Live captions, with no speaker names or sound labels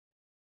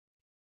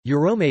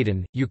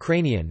Euromaidan,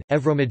 Ukrainian,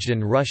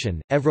 Euromaidan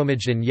Russian,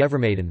 Euromaidan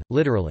Euromaidan,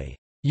 literally,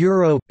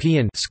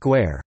 European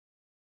Square,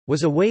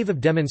 was a wave of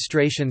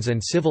demonstrations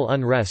and civil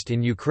unrest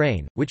in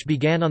Ukraine, which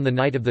began on the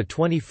night of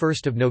 21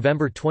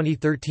 November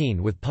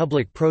 2013 with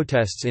public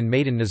protests in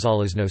Maidan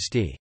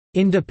Nezalezhnosti,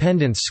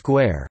 Independence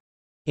Square,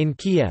 in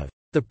Kiev.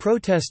 The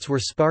protests were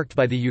sparked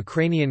by the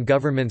Ukrainian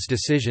government's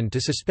decision to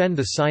suspend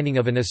the signing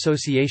of an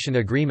association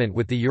agreement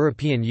with the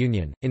European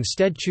Union,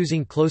 instead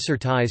choosing closer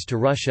ties to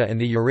Russia and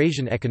the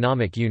Eurasian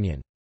Economic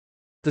Union.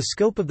 The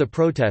scope of the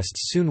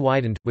protests soon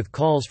widened, with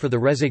calls for the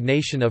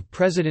resignation of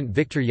President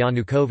Viktor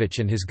Yanukovych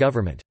and his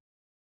government.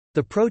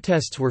 The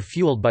protests were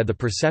fueled by the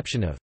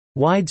perception of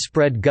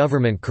widespread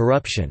government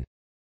corruption,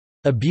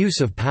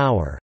 abuse of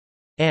power,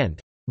 and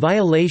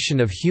violation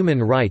of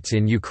human rights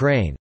in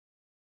Ukraine.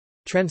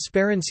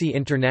 Transparency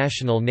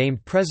International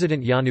named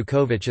President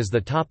Yanukovych as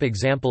the top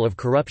example of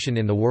corruption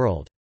in the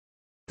world.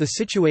 The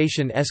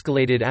situation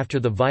escalated after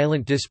the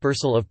violent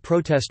dispersal of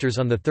protesters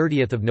on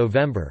 30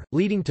 November,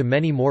 leading to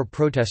many more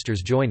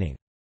protesters joining.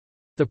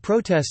 The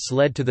protests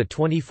led to the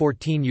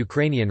 2014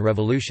 Ukrainian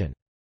Revolution.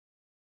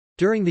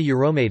 During the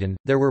Euromaidan,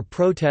 there were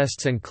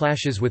protests and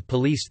clashes with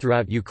police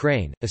throughout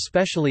Ukraine,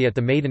 especially at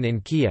the Maidan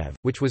in Kiev,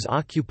 which was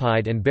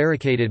occupied and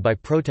barricaded by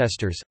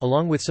protesters,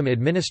 along with some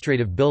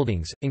administrative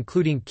buildings,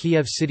 including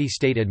Kiev City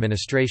State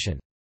Administration.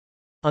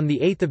 On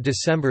 8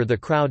 December the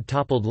crowd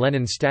toppled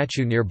Lenin's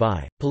statue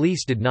nearby.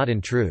 Police did not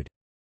intrude.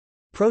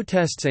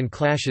 Protests and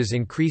clashes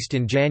increased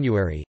in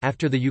January,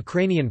 after the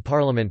Ukrainian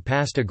parliament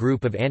passed a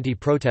group of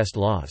anti-protest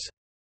laws.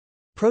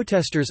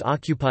 Protesters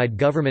occupied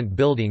government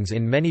buildings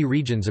in many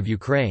regions of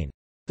Ukraine.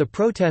 The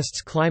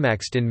protests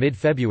climaxed in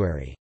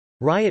mid-February.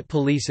 Riot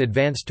police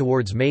advanced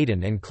towards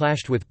Maidan and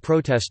clashed with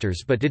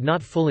protesters but did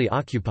not fully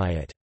occupy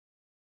it.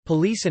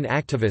 Police and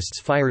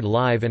activists fired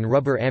live and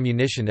rubber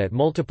ammunition at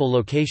multiple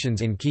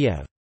locations in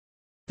Kiev.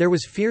 There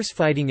was fierce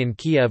fighting in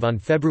Kiev on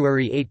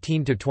February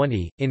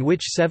 18–20, in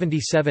which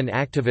 77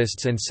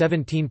 activists and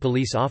 17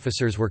 police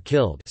officers were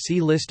killed. See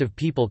List of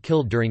people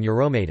killed during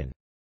Euromaidan.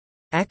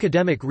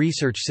 Academic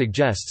research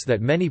suggests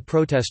that many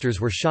protesters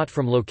were shot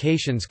from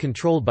locations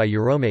controlled by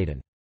Euromaidan.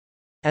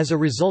 As a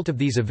result of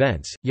these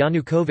events,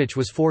 Yanukovych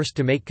was forced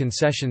to make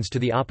concessions to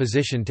the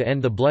opposition to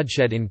end the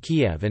bloodshed in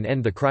Kiev and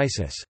end the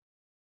crisis.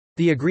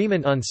 The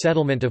agreement on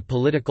settlement of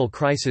political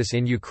crisis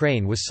in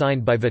Ukraine was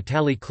signed by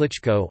Vitaly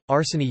Klitschko,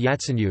 Arseniy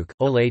Yatsenyuk,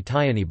 Oleh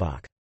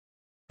Tyahnybok.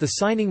 The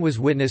signing was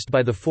witnessed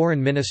by the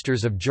foreign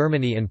ministers of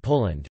Germany and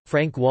Poland,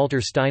 Frank-Walter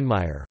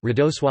Steinmeier,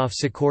 Radosław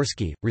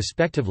Sikorski,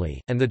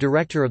 respectively, and the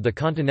director of the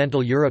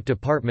Continental Europe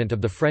Department of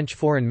the French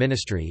Foreign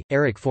Ministry,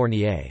 Éric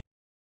Fournier.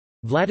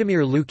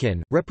 Vladimir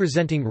Lukin,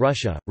 representing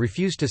Russia,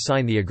 refused to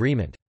sign the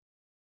agreement.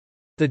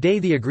 The day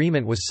the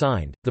agreement was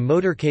signed, the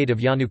motorcade of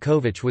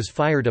Yanukovych was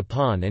fired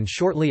upon, and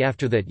shortly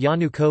after that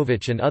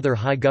Yanukovych and other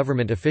high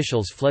government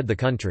officials fled the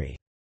country.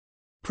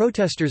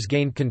 Protesters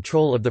gained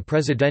control of the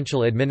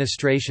presidential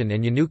administration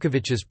and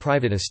Yanukovych's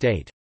private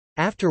estate.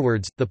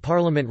 Afterwards, the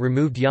parliament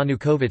removed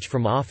Yanukovych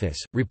from office,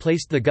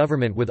 replaced the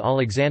government with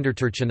Alexander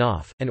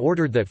Turchinov, and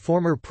ordered that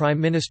former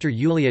Prime Minister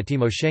Yulia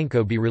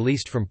Tymoshenko be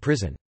released from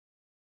prison.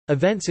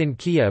 Events in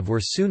Kiev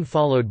were soon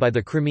followed by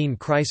the Crimean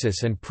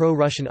crisis and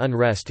pro-Russian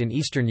unrest in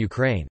eastern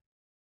Ukraine.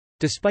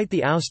 Despite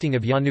the ousting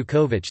of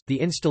Yanukovych, the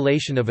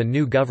installation of a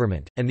new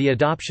government, and the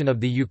adoption of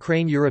the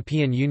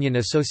Ukraine-European Union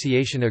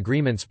Association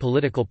Agreement's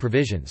political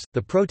provisions,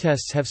 the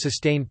protests have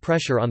sustained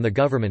pressure on the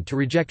government to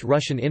reject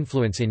Russian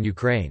influence in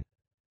Ukraine.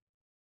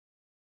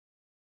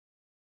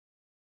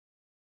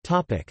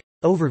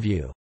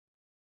 Overview.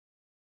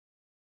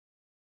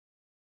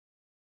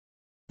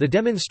 The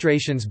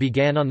demonstrations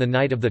began on the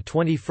night of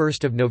 21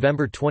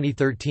 November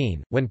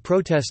 2013, when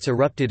protests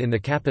erupted in the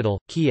capital,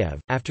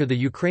 Kiev, after the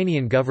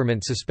Ukrainian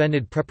government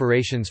suspended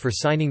preparations for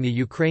signing the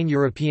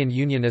Ukraine-European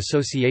Union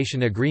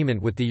Association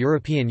Agreement with the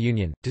European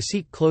Union, to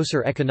seek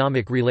closer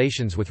economic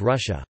relations with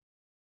Russia.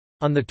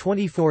 On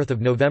 24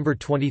 November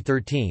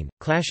 2013,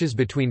 clashes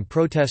between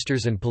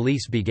protesters and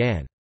police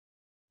began.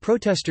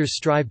 Protesters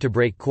strived to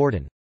break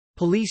cordon.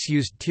 Police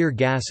used tear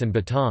gas and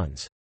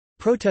batons.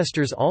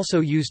 Protesters also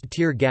used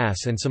tear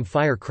gas and some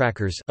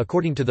firecrackers.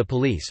 According to the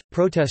police,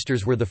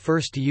 protesters were the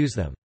first to use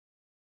them.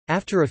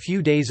 After a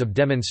few days of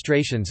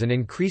demonstrations, an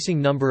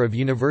increasing number of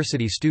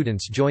university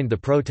students joined the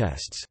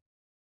protests.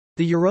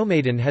 The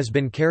Euromaidan has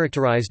been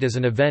characterized as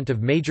an event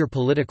of major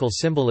political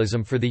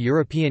symbolism for the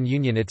European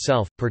Union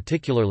itself,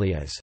 particularly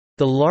as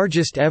the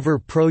largest ever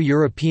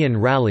pro-European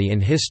rally in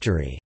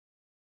history.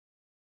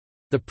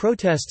 The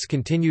protests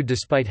continued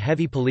despite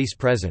heavy police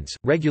presence,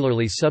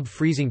 regularly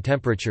sub-freezing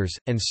temperatures,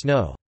 and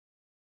snow.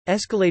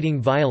 Escalating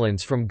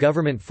violence from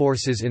government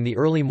forces in the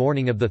early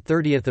morning of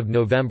 30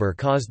 November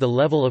caused the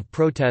level of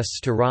protests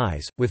to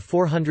rise, with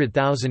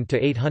 400,000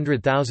 to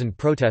 800,000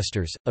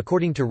 protesters,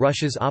 according to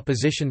Russia's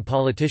opposition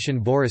politician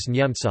Boris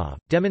Nemtsov,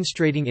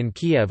 demonstrating in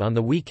Kiev on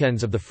the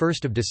weekends of 1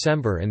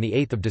 December and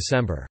 8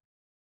 December.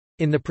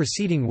 In the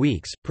preceding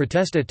weeks,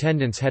 protest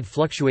attendance had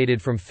fluctuated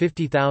from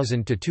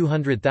 50,000 to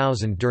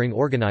 200,000 during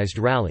organized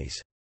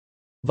rallies.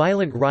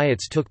 Violent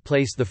riots took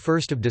place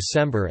 1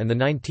 December and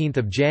 19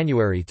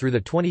 January through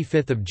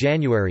 25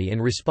 January in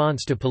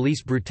response to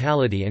police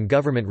brutality and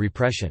government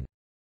repression.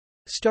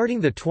 Starting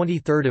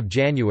 23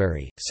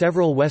 January,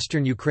 several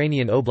western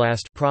Ukrainian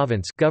oblast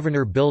province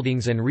governor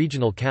buildings and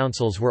regional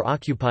councils were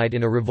occupied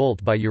in a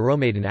revolt by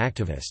Euromaidan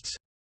activists.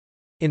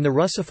 In the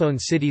Russophone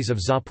cities of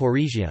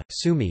Zaporizhia,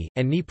 Sumy,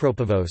 and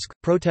Dnipropetrovsk,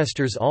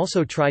 protesters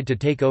also tried to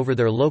take over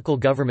their local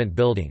government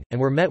building, and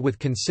were met with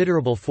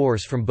considerable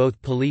force from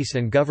both police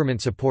and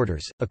government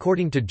supporters,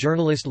 according to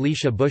journalist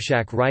Lesia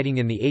Bushak writing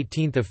in the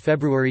 18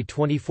 February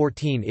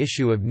 2014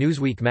 issue of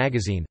Newsweek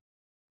magazine.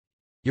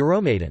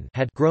 Euromaidan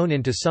had grown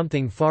into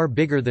something far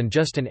bigger than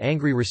just an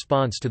angry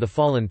response to the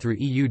fallen through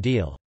EU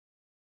deal.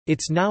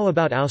 It's now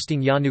about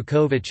ousting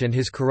Yanukovych and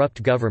his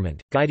corrupt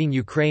government, guiding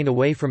Ukraine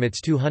away from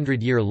its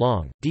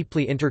 200-year-long,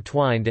 deeply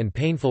intertwined and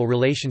painful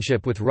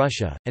relationship with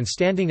Russia, and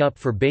standing up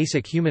for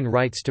basic human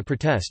rights to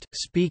protest,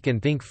 speak and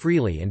think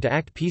freely and to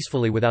act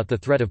peacefully without the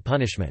threat of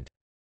punishment.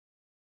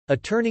 A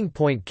turning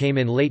point came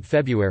in late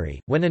February,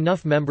 when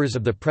enough members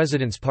of the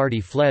president's party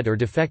fled or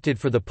defected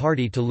for the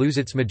party to lose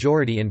its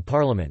majority in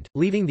parliament,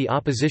 leaving the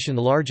opposition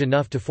large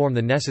enough to form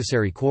the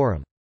necessary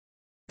quorum.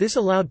 This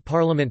allowed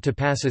Parliament to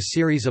pass a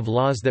series of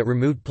laws that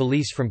removed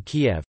police from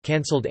Kiev,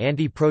 cancelled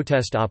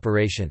anti-protest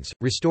operations,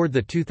 restored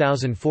the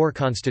 2004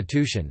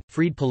 constitution,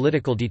 freed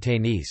political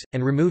detainees,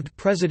 and removed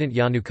President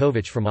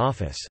Yanukovych from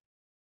office.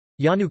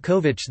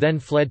 Yanukovych then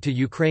fled to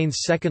Ukraine's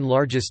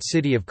second-largest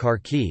city of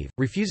Kharkiv,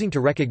 refusing to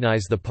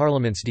recognize the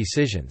parliament's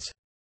decisions.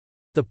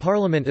 The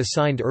parliament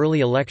assigned early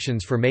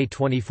elections for May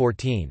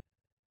 2014.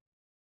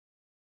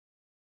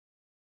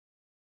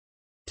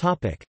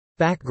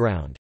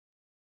 Background.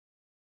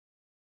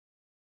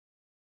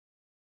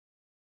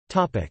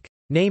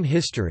 Name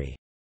history.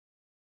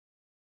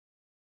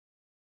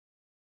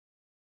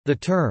 The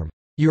term,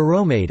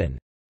 Euromaidan,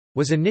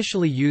 was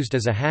initially used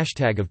as a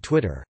hashtag of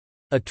Twitter.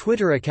 A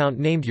Twitter account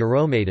named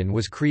Euromaidan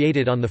was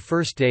created on the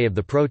first day of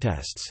the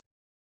protests.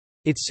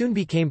 It soon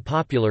became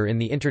popular in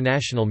the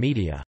international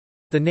media.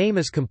 The name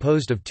is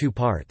composed of two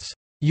parts.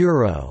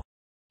 Euro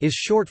is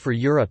short for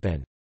Europe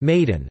and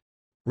Maidan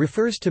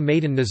refers to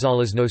Maidan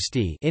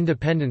Niezalezhnosti,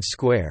 Independence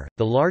Square,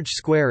 the large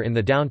square in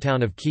the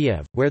downtown of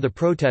Kiev, where the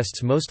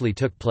protests mostly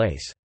took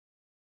place.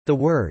 The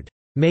word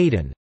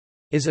Maidan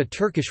is a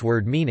Turkish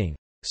word meaning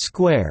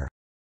square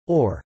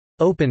or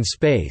open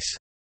space,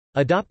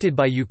 adopted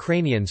by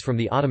Ukrainians from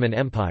the Ottoman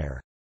Empire.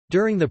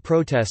 During the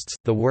protests,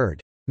 the word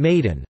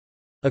Maidan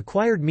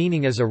acquired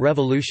meaning as a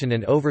revolution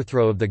and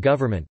overthrow of the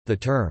government. The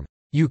term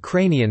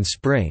Ukrainian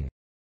Spring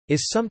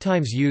is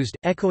sometimes used,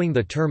 echoing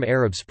the term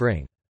Arab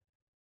Spring.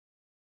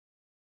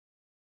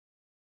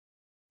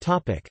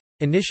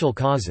 Initial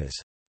causes.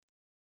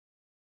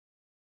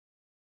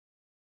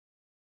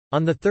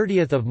 On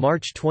 30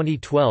 March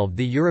 2012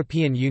 the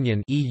European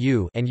Union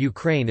 (EU) and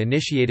Ukraine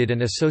initiated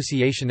an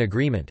association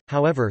agreement,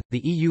 however,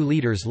 the EU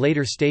leaders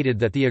later stated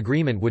that the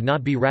agreement would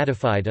not be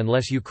ratified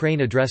unless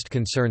Ukraine addressed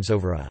concerns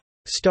over a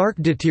 "stark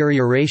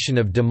deterioration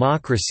of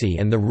democracy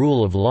and the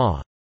rule of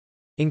law",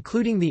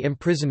 including the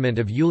imprisonment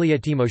of Yulia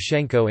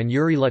Tymoshenko and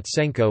Yuri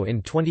Lutsenko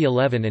in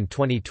 2011 and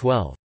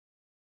 2012.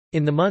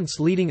 In the months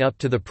leading up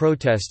to the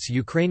protests,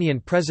 Ukrainian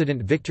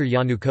President Viktor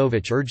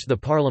Yanukovych urged the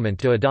parliament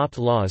to adopt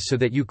laws so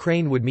that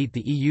Ukraine would meet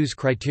the EU's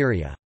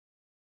criteria.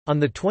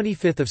 On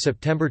 25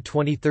 September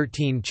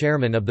 2013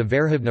 chairman of the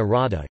Verkhovna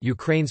Rada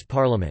Ukraine's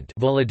parliament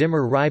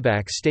Volodymyr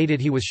Rybak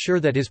stated he was sure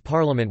that his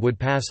parliament would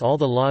pass all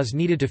the laws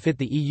needed to fit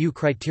the EU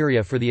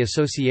criteria for the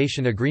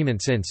association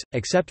agreement since,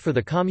 except for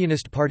the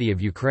Communist Party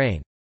of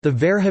Ukraine, the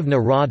Verkhovna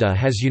Rada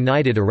has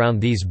united around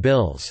these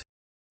bills.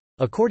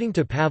 According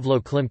to Pavlo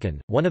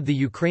Klimkin, one of the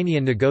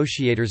Ukrainian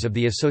negotiators of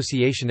the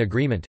association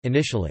agreement,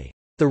 initially,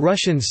 the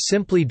Russians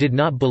simply did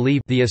not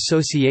believe the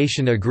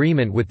association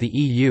agreement with the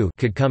EU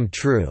could come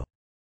true.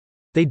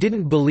 They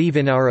didn't believe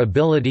in our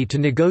ability to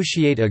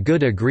negotiate a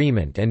good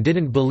agreement and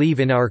didn't believe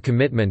in our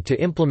commitment to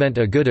implement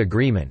a good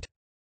agreement.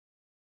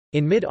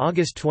 In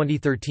mid-August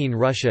 2013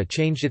 Russia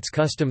changed its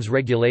customs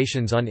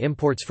regulations on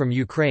imports from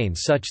Ukraine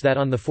such that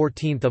on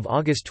 14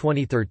 August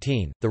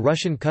 2013, the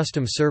Russian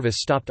Customs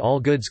Service stopped all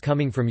goods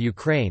coming from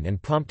Ukraine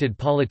and prompted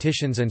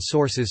politicians and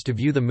sources to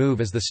view the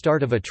move as the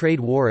start of a trade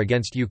war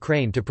against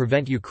Ukraine to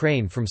prevent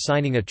Ukraine from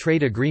signing a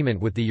trade agreement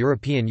with the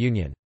European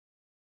Union.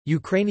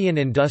 Ukrainian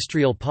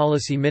Industrial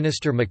Policy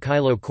Minister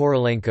Mikhailo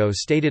Korolenko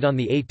stated on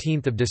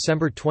 18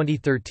 December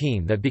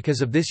 2013 that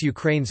because of this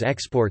Ukraine's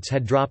exports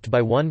had dropped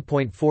by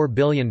 $1.4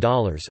 billion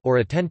or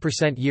a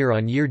 10%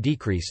 year-on-year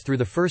decrease through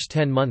the first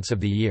 10 months of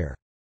the year.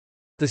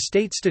 The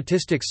State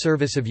Statistics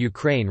Service of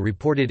Ukraine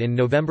reported in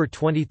November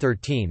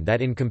 2013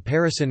 that in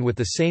comparison with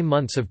the same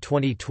months of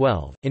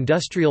 2012,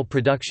 industrial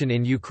production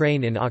in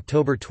Ukraine in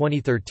October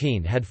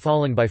 2013 had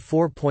fallen by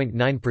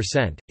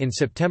 4.9%, in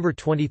September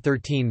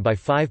 2013 by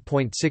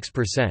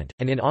 5.6%,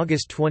 and in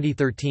August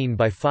 2013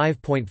 by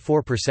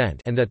 5.4%,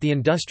 and that the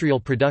industrial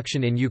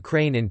production in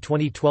Ukraine in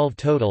 2012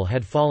 total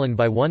had fallen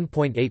by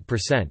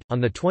 1.8%.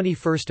 On the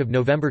 21st of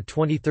November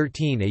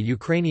 2013, a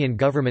Ukrainian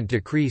government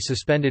decree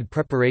suspended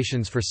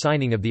preparations for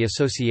signing of the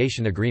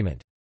association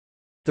agreement.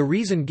 The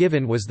reason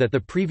given was that the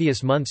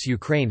previous months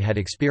Ukraine had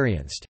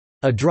experienced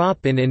a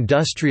drop in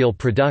industrial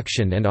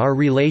production and our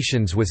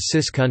relations with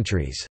CIS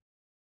countries.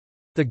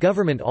 The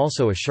government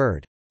also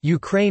assured,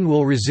 Ukraine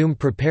will resume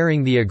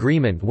preparing the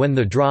agreement when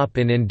the drop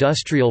in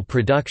industrial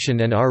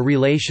production and our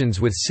relations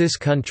with CIS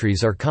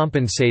countries are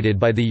compensated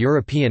by the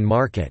European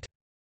market.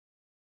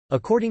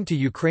 According to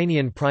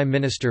Ukrainian Prime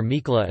Minister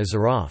Mykola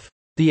Azarov,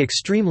 the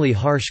extremely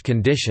harsh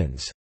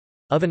conditions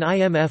of an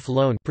IMF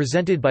loan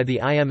presented by the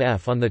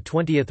IMF on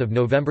 20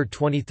 November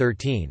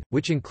 2013,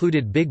 which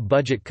included big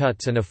budget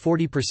cuts and a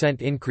 40%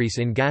 increase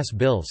in gas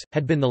bills,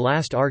 had been the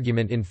last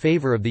argument in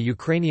favor of the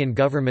Ukrainian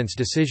government's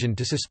decision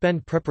to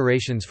suspend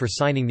preparations for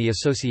signing the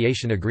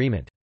association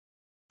agreement.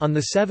 On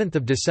 7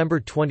 December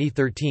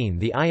 2013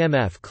 the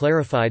IMF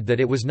clarified that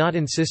it was not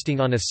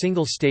insisting on a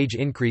single-stage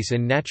increase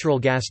in natural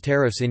gas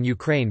tariffs in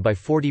Ukraine by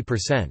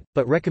 40%,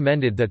 but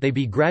recommended that they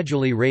be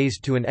gradually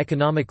raised to an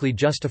economically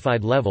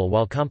justified level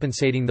while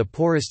compensating the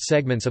poorest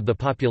segments of the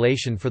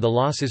population for the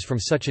losses from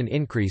such an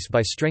increase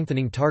by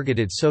strengthening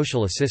targeted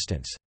social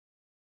assistance.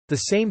 The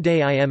same day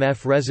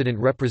IMF resident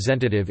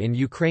representative in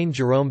Ukraine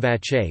Jérôme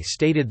Vacher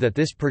stated that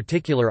this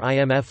particular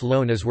IMF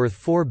loan is worth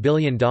 $4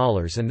 billion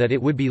and that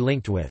it would be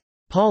linked with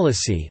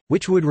policy,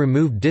 which would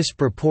remove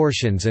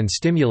disproportions and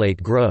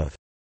stimulate growth.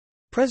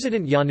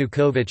 President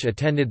Yanukovych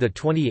attended the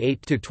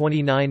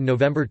 28–29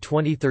 November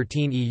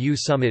 2013 EU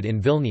summit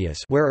in Vilnius,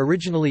 where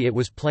originally it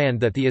was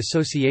planned that the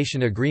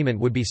association agreement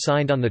would be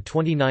signed on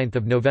 29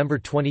 November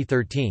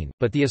 2013,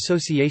 but the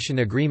association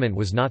agreement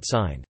was not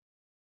signed.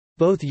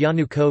 Both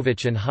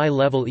Yanukovych and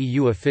high-level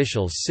EU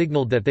officials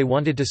signaled that they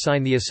wanted to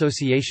sign the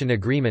association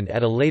agreement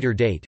at a later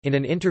date. In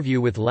an interview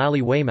with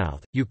Lally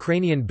Weymouth,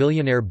 Ukrainian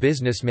billionaire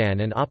businessman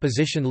and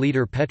opposition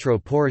leader Petro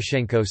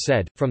Poroshenko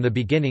said, "From the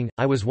beginning,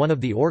 I was one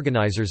of the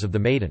organizers of the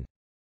Maidan.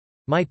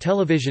 My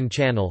television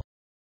channel,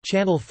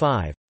 Channel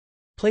 5,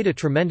 played a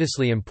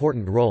tremendously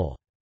important role."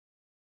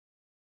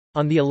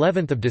 On the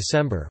 11th of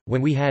December,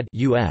 when we had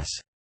U.S.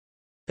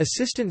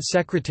 Assistant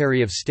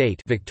Secretary of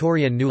State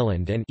Victoria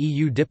Nuland and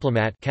EU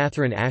diplomat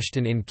Catherine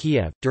Ashton in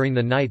Kiev, during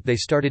the night they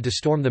started to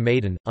storm the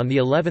Maidan. On the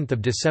 11th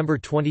of December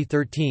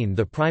 2013,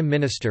 the Prime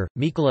Minister,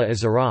 Mykola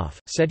Azarov,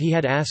 said he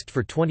had asked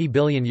for €20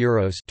 billion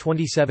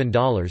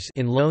 ($27)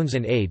 in loans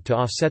and aid to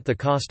offset the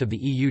cost of the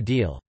EU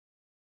deal.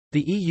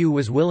 The EU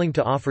was willing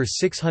to offer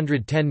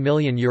 €610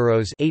 million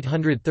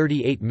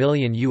 ($838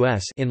 million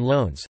US) in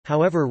loans,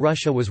 however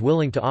Russia was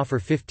willing to offer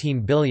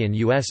 $15 billion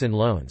US in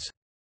loans.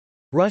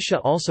 Russia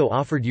also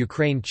offered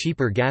Ukraine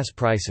cheaper gas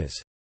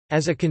prices.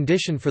 As a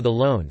condition for the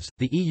loans,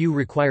 the EU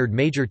required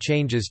major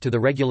changes to the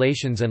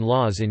regulations and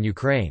laws in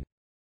Ukraine.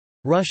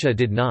 Russia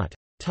did not.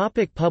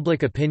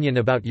 Public opinion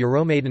about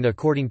Euromaidan.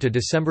 According to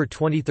December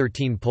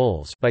 2013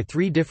 polls by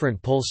three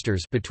different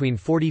pollsters, between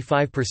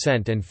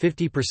 45% and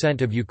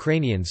 50% of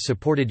Ukrainians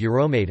supported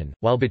Euromaidan,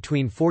 while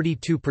between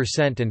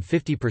 42% and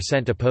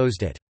 50%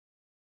 opposed it.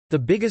 The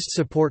biggest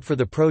support for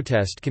the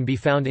protest can be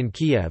found in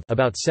Kiev,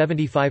 about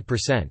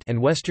 75%, and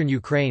western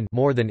Ukraine,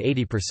 more than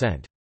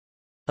 80%.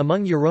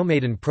 Among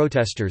Euromaidan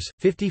protesters,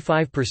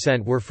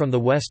 55% were from the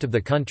west of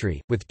the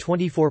country, with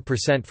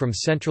 24% from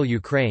central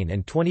Ukraine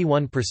and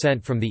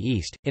 21% from the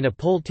east. In a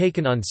poll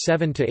taken on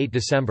 7 to 8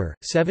 December,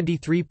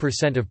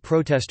 73% of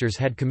protesters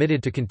had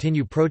committed to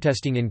continue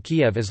protesting in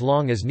Kiev as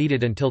long as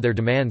needed until their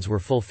demands were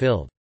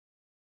fulfilled.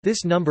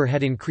 This number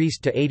had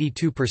increased to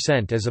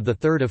 82% as of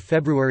 3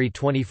 February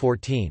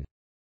 2014.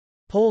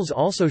 Polls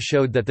also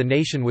showed that the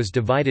nation was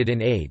divided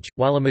in age.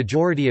 While a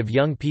majority of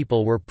young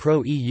people were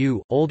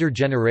pro-EU, older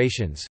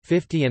generations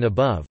 50 and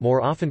above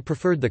more often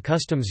preferred the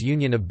customs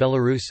union of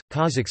Belarus,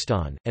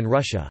 Kazakhstan, and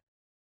Russia.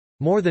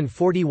 More than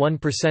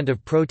 41%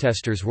 of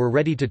protesters were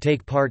ready to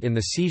take part in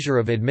the seizure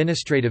of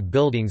administrative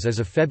buildings as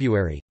of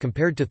February,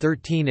 compared to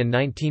 13 and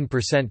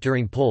 19%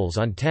 during polls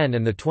on 10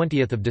 and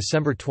 20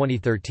 December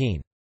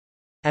 2013.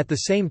 At the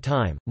same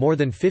time, more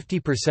than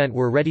 50%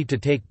 were ready to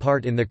take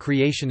part in the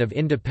creation of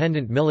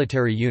independent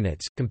military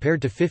units,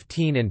 compared to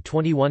 15 and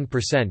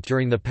 21%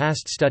 during the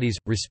past studies,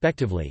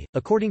 respectively.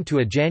 According to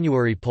a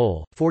January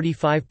poll,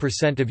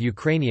 45% of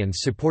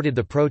Ukrainians supported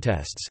the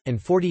protests, and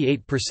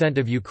 48%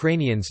 of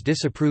Ukrainians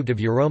disapproved of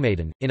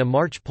Euromaidan. In a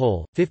March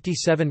poll,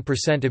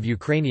 57% of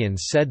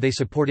Ukrainians said they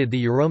supported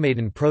the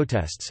Euromaidan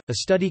protests. A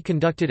study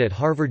conducted at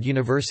Harvard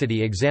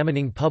University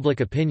examining public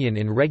opinion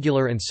in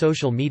regular and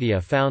social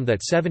media found that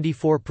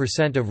 74%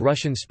 of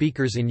Russian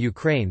speakers in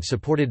Ukraine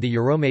supported the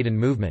Euromaidan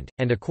movement,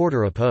 and a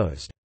quarter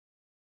opposed.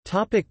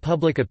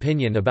 Public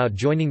opinion about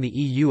joining the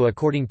EU.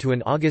 According to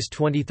an August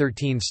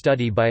 2013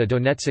 study by a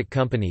Donetsk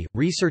company,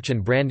 Research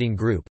and Branding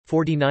Group,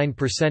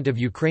 49% of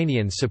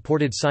Ukrainians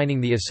supported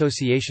signing the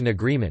association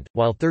agreement,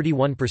 while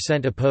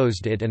 31%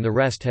 opposed it and the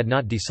rest had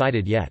not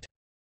decided yet.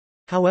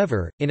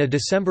 However, in a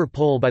December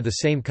poll by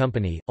the same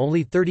company,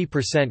 only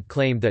 30%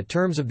 claimed that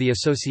terms of the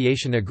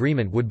association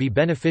agreement would be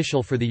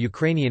beneficial for the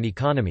Ukrainian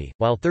economy,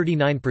 while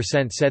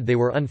 39% said they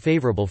were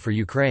unfavorable for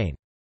Ukraine.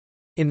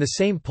 In the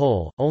same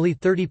poll, only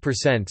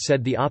 30%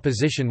 said the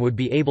opposition would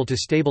be able to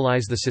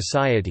stabilize the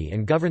society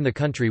and govern the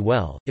country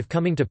well, if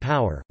coming to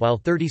power, while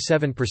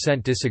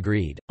 37%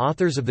 disagreed.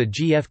 Authors of the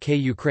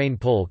GfK Ukraine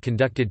poll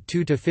conducted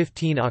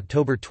 2–15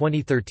 October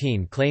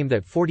 2013 claim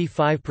that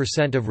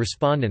 45% of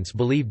respondents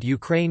believed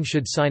Ukraine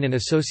should sign an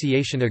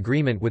association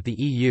agreement with the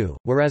EU,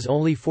 whereas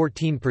only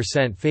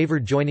 14%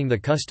 favored joining the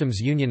customs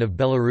union of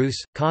Belarus,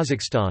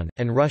 Kazakhstan,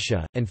 and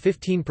Russia, and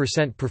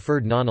 15%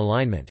 preferred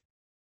non-alignment.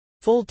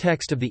 Full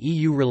text of the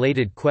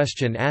EU-related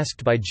question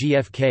asked by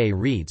GfK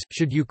reads,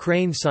 should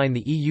Ukraine sign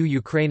the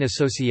EU-Ukraine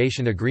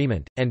Association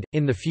Agreement, and,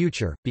 in the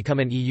future, become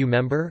an EU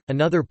member?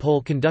 Another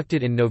poll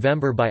conducted in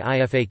November by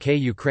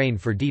IFAK Ukraine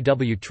for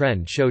DW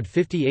Trend showed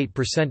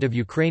 58% of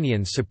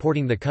Ukrainians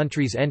supporting the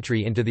country's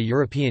entry into the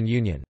European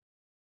Union.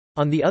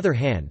 On the other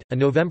hand, a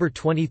November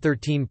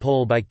 2013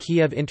 poll by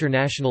Kiev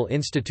International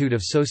Institute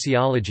of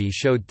Sociology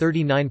showed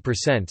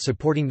 39%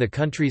 supporting the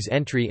country's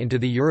entry into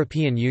the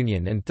European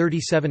Union and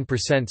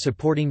 37%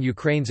 supporting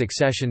Ukraine's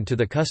accession to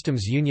the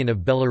customs union of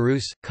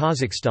Belarus,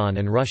 Kazakhstan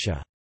and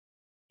Russia.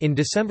 In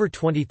December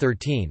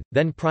 2013,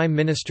 then Prime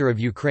Minister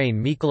of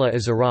Ukraine Mykola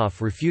Azarov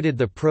refuted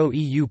the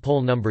pro-EU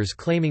poll numbers,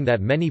 claiming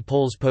that many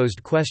polls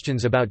posed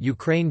questions about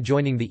Ukraine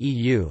joining the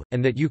EU,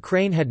 and that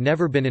Ukraine had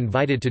never been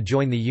invited to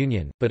join the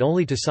Union, but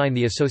only to sign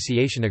the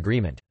association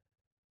agreement.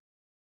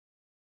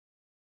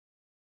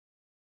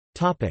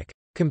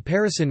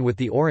 Comparison with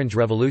the Orange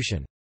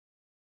Revolution.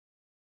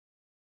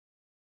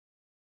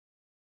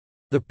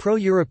 The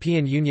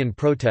pro-European Union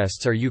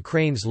protests are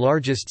Ukraine's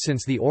largest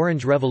since the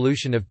Orange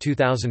Revolution of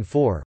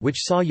 2004,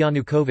 which saw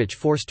Yanukovych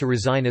forced to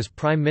resign as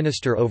prime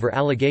minister over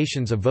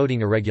allegations of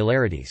voting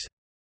irregularities.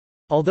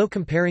 Although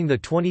comparing the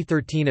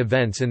 2013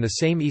 events in the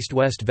same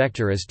east-west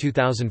vector as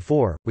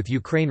 2004, with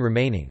Ukraine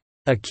remaining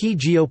a key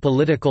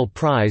geopolitical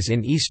prize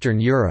in Eastern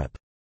Europe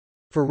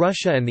for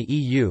Russia and the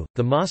EU,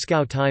 the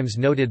Moscow Times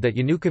noted that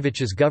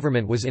Yanukovych's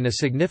government was in a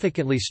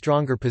significantly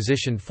stronger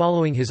position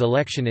following his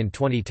election in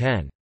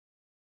 2010.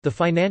 The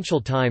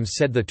Financial Times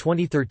said the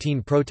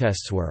 2013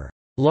 protests were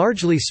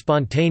largely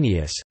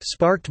spontaneous,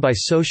 sparked by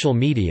social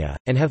media,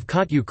 and have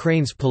caught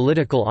Ukraine's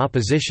political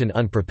opposition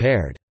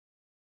unprepared,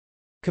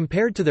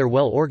 compared to their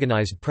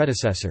well-organized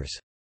predecessors.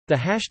 The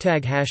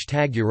hashtag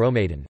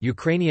Euromaidan,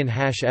 Ukrainian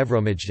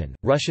 #Euromaidan,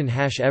 Russian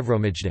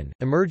 #Euromaidan,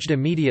 emerged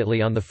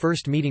immediately on the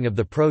first meeting of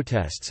the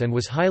protests and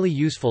was highly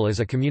useful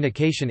as a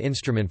communication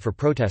instrument for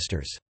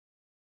protesters.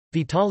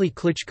 Vitaly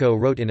Klitschko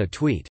wrote in a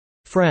tweet,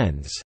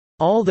 "Friends,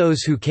 all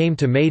those who came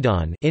to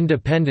Maidan,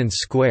 Independence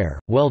Square,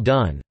 well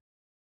done.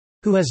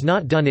 Who has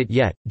not done it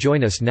yet,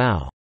 join us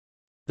now."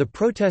 The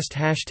protest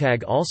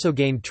hashtag also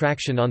gained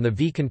traction on the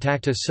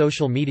vKontakte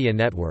social media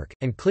network,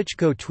 and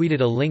Klitschko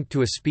tweeted a link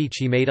to a speech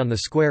he made on the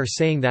square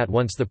saying that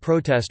once the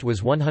protest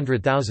was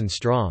 100,000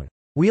 strong,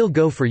 "We'll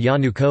go for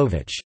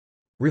Yanukovych."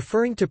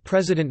 Referring to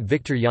President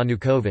Viktor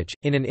Yanukovych,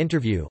 in an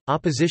interview,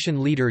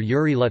 opposition leader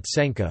Yuri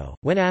Lutsenko,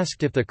 when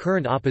asked if the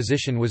current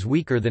opposition was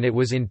weaker than it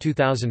was in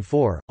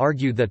 2004,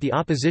 argued that the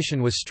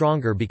opposition was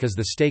stronger because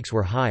the stakes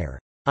were higher.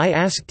 "I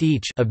asked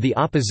each of the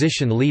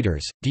opposition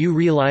leaders, do you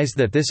realize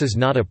that this is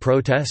not a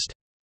protest?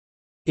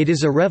 It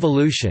is a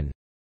revolution.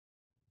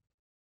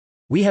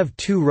 We have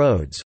two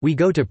roads, we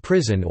go to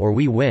prison or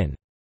we win."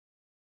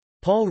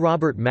 Paul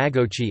Robert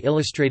Magochi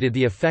illustrated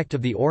the effect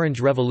of the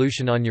Orange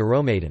Revolution on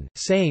Euromaidan,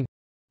 saying,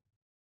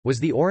 "Was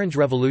the Orange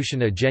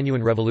Revolution a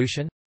genuine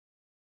revolution?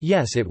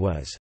 Yes, it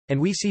was. And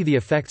we see the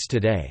effects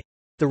today.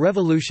 The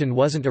revolution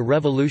wasn't a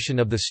revolution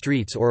of the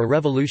streets or a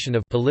revolution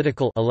of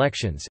political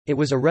elections, it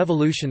was a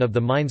revolution of the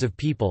minds of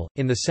people,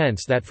 in the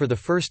sense that for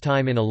the first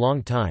time in a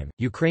long time,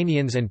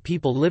 Ukrainians and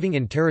people living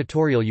in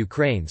territorial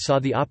Ukraine saw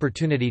the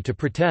opportunity to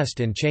protest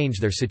and change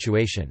their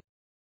situation.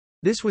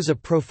 This was a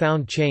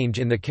profound change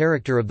in the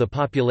character of the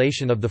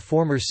population of the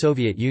former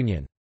Soviet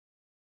Union."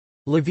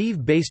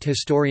 Lviv-based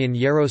historian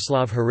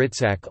Yaroslav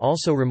Haritsak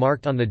also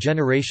remarked on the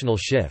generational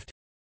shift.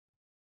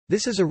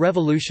 "This is a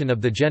revolution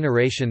of the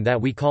generation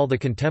that we call the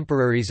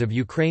contemporaries of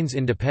Ukraine's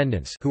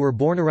independence, who were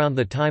born around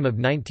the time of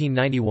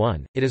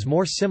 1991. It is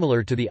more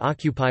similar to the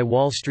Occupy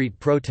Wall Street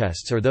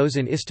protests or those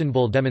in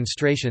Istanbul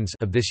demonstrations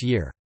of this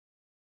year.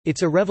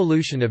 It's a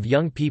revolution of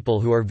young people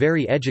who are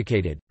very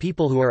educated,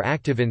 people who are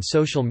active in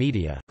social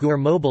media, who are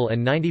mobile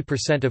and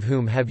 90% of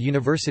whom have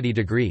university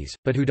degrees,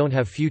 but who don't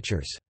have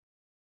futures."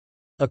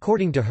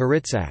 According to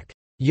Haritsak,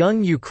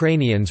 "Young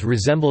Ukrainians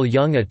resemble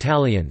young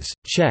Italians,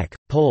 Czech,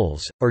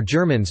 Poles, or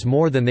Germans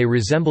more than they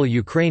resemble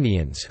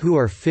Ukrainians who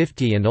are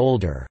 50 and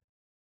older.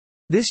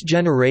 This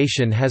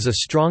generation has a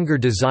stronger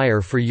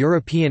desire for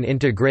European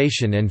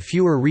integration and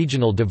fewer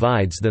regional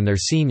divides than their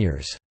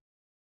seniors."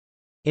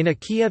 In a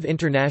Kiev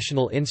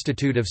International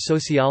Institute of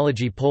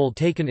Sociology poll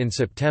taken in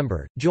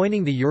September,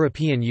 joining the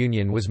European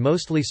Union was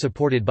mostly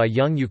supported by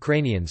young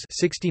Ukrainians,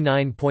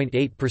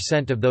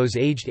 69.8% of those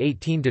aged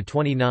 18 to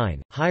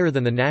 29, higher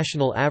than the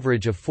national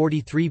average of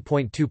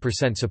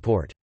 43.2%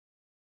 support.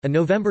 A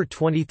November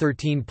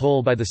 2013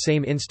 poll by the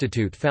same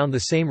institute found the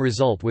same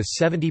result, with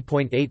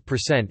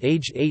 70.8%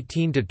 aged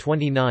 18 to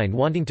 29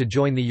 wanting to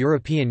join the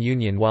European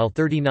Union, while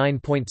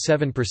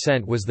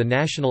 39.7% was the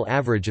national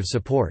average of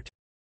support.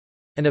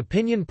 An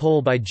opinion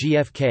poll by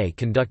GfK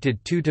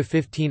conducted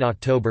 2–15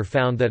 October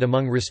found that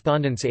among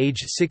respondents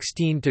aged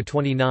 16 to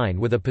 29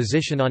 with a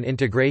position on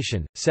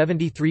integration,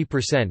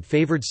 73%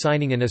 favored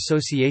signing an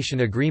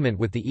association agreement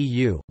with the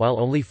EU, while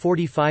only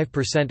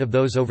 45% of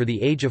those over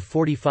the age of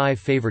 45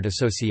 favored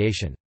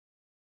association.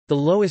 The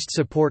lowest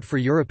support for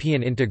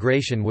European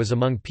integration was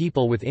among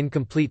people with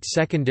incomplete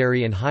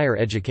secondary and higher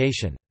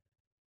education.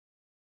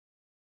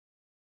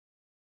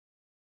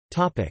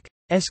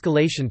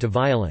 Escalation to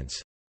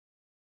violence.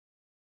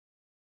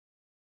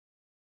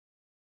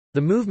 The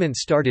movement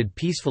started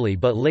peacefully,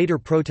 but later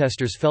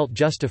protesters felt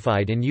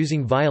justified in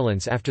using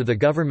violence after the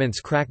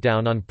government's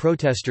crackdown on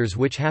protesters,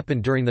 which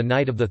happened during the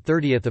night of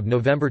 30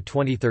 November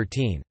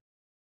 2013.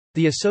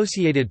 The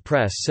Associated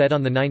Press said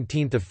on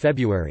 19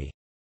 February,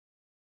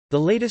 "The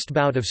latest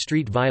bout of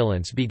street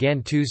violence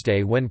began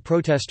Tuesday when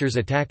protesters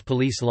attacked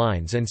police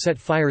lines and set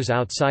fires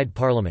outside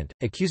Parliament,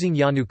 accusing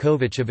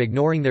Yanukovych of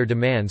ignoring their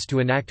demands to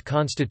enact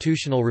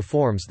constitutional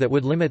reforms that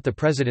would limit the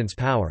president's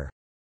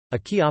power—a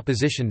key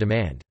opposition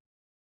demand.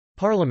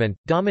 Parliament,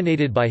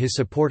 dominated by his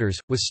supporters,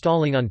 was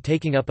stalling on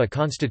taking up a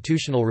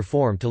constitutional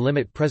reform to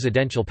limit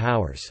presidential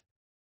powers.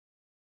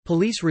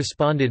 Police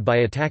responded by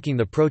attacking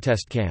the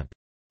protest camp.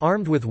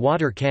 Armed with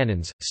water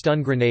cannons,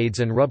 stun grenades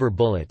and rubber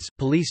bullets,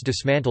 police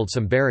dismantled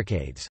some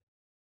barricades.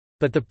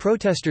 But the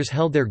protesters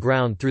held their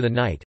ground through the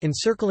night,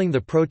 encircling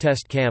the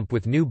protest camp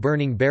with new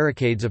burning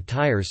barricades of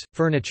tires,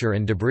 furniture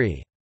and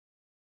debris.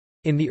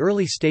 In the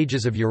early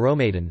stages of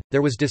Euromaidan,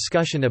 there was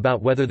discussion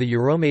about whether the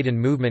Euromaidan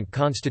movement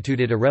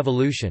constituted a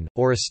revolution,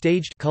 or a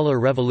staged color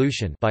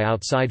revolution by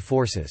outside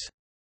forces.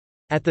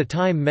 At the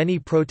time, many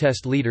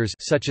protest leaders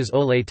such as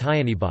Ole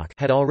Tyenebach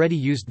had already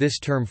used this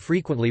term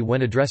frequently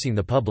when addressing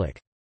the public.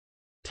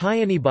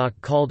 Tyenebach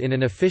called in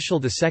an official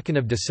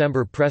 2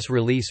 December press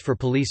release for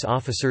police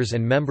officers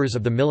and members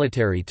of the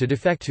military to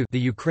defect to the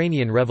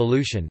Ukrainian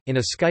Revolution. In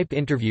a Skype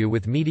interview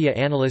with media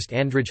analyst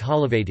Andrij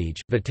Holovatij,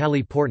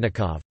 Vitaly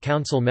Portnikov,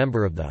 council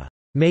member of the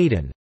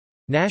Maidan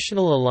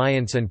National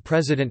Alliance and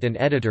president and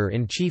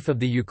editor-in-chief of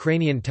the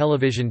Ukrainian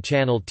television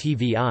channel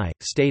TVI,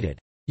 stated,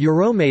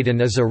 "Euromaidan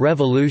is a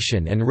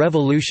revolution and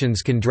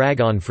revolutions can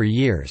drag on for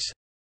years.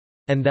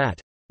 And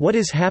that, what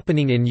is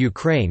happening in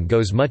Ukraine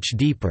goes much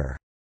deeper.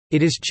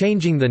 It is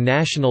changing the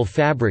national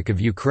fabric of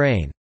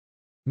Ukraine."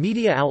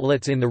 Media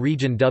outlets in the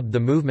region dubbed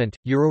the movement,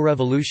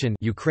 Eurorevolution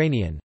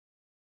Ukrainian.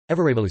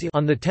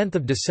 On 10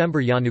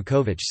 December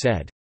Yanukovych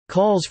said,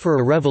 "Calls for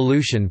a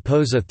revolution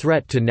pose a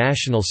threat to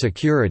national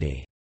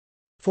security."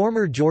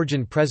 Former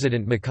Georgian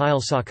President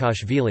Mikhail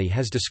Saakashvili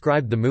has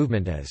described the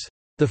movement as,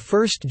 "the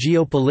first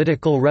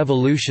geopolitical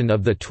revolution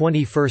of the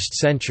 21st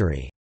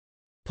century."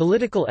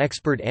 Political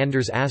expert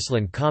Anders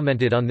Aslan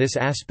commented on this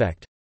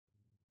aspect,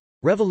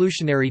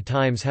 "Revolutionary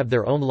times have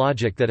their own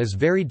logic that is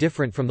very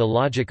different from the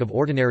logic of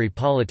ordinary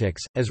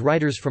politics, as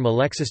writers from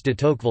Alexis de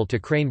Tocqueville to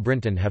Crane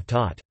Brinton have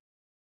taught.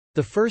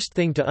 The first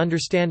thing to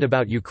understand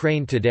about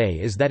Ukraine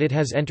today is that it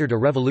has entered a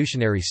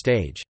revolutionary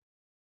stage.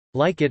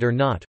 Like it or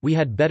not, we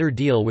had better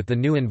deal with the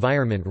new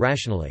environment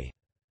rationally."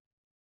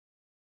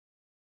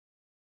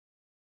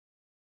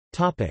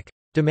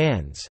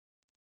 Demands.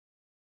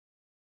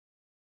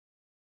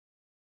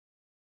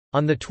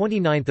 On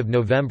 29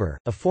 November,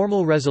 a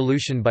formal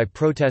resolution by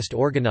protest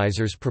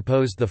organizers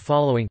proposed the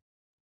following: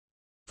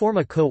 form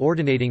a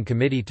coordinating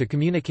committee to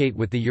communicate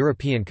with the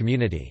European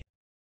Community.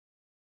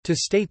 To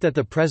state that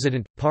the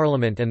President,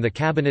 Parliament and the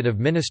Cabinet of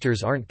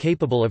Ministers aren't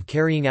capable of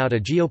carrying out a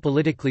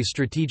geopolitically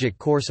strategic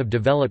course of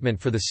development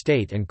for the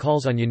state and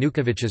calls on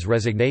Yanukovych's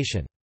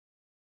resignation.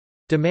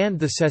 Demand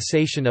the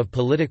cessation of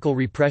political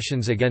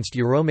repressions against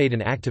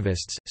Euromaidan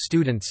activists,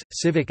 students,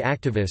 civic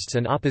activists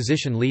and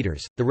opposition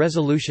leaders. The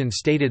resolution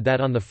stated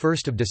that on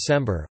 1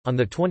 December, on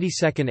the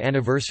 22nd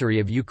anniversary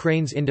of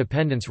Ukraine's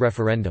independence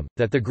referendum,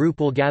 that the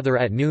group will gather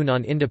at noon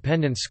on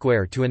Independence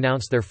Square to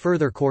announce their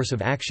further course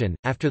of action.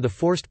 After the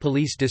forced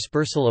police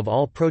dispersal of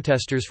all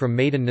protesters from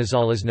Maidan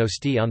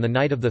Nezalezhnosti on the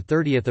night of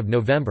 30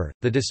 November,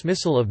 the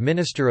dismissal of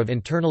Minister of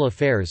Internal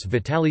Affairs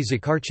Vitaly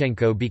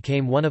Zakharchenko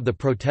became one of the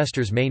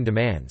protesters' main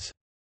demands.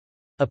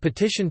 A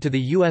petition to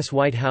the U.S.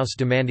 White House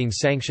demanding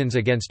sanctions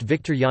against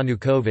Viktor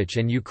Yanukovych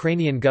and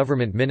Ukrainian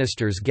government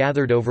ministers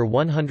gathered over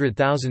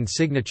 100,000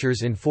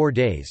 signatures in 4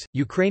 days.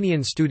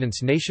 Ukrainian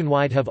students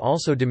nationwide have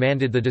also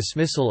demanded the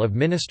dismissal of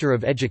Minister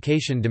of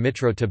Education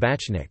Dmytro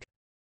Tabachnik.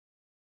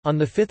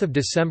 On 5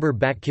 December,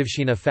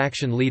 Batkivshina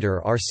faction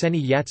leader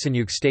Arseny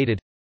Yatsenyuk stated,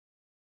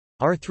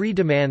 Our three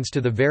demands to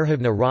the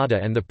Verkhovna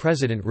Rada and the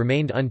President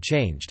remained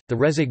unchanged: the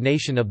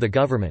resignation of the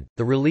government,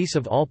 the release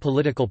of all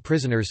political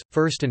prisoners,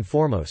 first and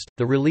foremost,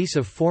 the release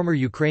of former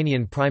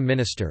Ukrainian Prime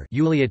Minister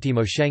Yulia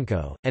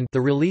Tymoshenko, and the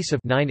release of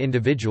 9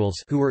 individuals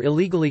who were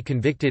illegally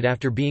convicted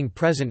after being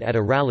present at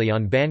a rally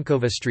on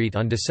Bankova Street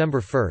on December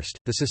 1,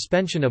 the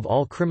suspension of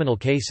all criminal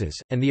cases,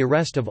 and the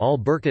arrest of all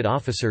Berkut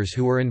officers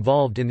who were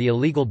involved in the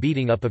illegal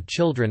beating up of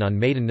children on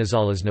Maidan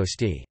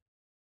Nezalezhnosti.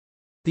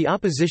 The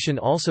opposition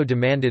also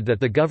demanded that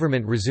the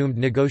government resumed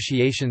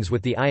negotiations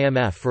with the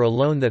IMF for a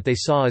loan that they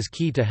saw as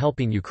key to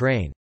helping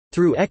Ukraine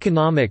through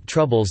economic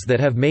troubles that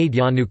have made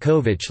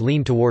Yanukovych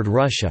lean toward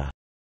Russia.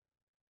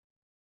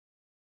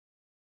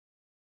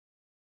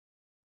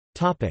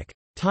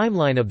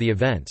 Timeline of the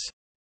events.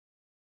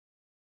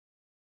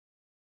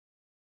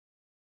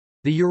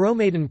 The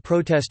Euromaidan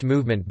protest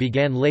movement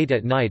began late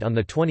at night on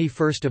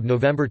 21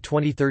 November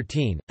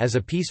 2013, as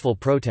a peaceful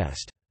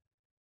protest.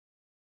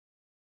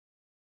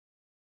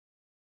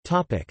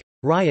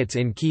 Riots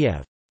in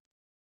Kiev.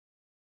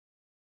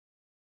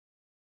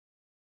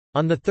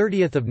 On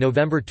 30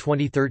 November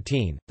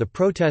 2013, the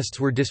protests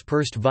were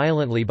dispersed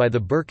violently by the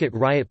Berkut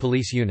riot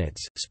police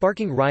units,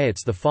 sparking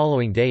riots the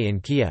following day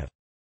in Kiev.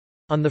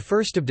 On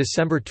 1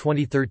 December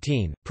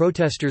 2013,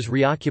 protesters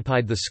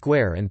reoccupied the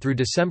square, and through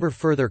December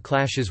further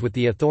clashes with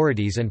the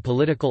authorities and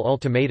political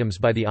ultimatums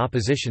by the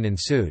opposition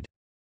ensued.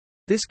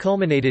 This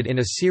culminated in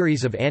a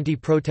series of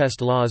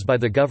anti-protest laws by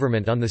the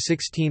government on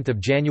 16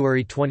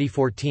 January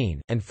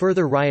 2014, and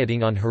further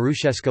rioting on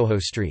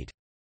Hrushevskoho Street.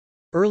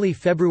 Early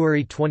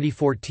February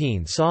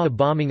 2014 saw a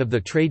bombing of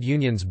the trade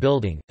unions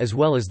building, as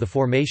well as the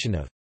formation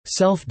of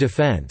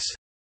self-defense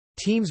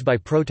teams by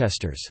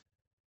protesters.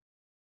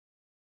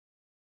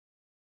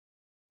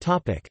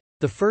 The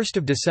 1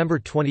 December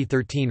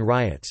 2013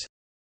 riots.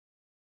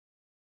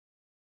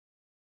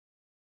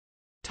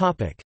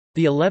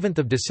 The 11th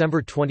of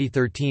December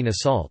 2013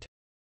 assault.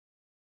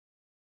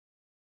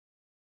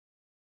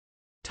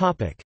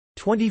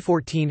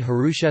 2014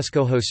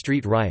 Hrushevskoho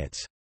Street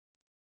riots.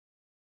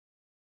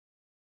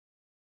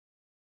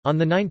 On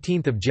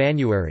 19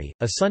 January,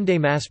 a Sunday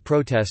mass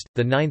protest,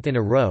 the 9th in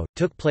a row,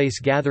 took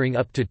place, gathering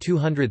up to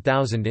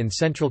 200,000 in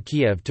central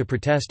Kiev to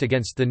protest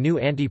against the new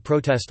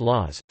anti-protest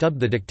laws, dubbed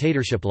the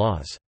dictatorship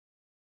laws.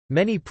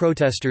 Many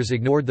protesters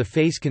ignored the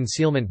face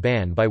concealment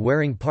ban by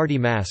wearing party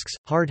masks,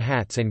 hard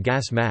hats and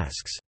gas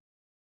masks.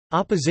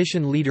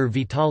 Opposition leader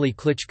Vitaly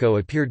Klitschko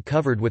appeared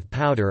covered with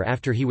powder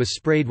after he was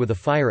sprayed with a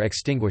fire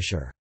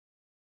extinguisher.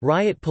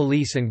 Riot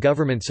police and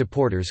government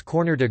supporters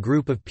cornered a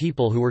group of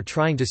people who were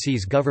trying to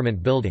seize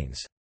government buildings.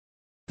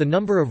 The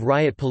number of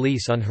riot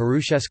police on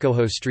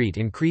Hrushevskoho Street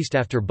increased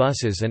after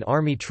buses and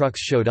army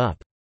trucks showed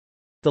up.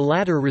 The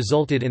latter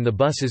resulted in the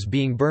buses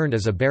being burned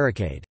as a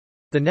barricade.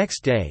 The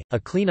next day, a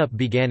cleanup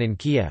began in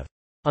Kiev.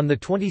 On the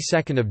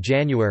 22nd of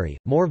January,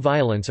 more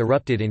violence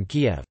erupted in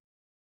Kiev.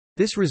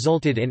 This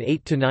resulted in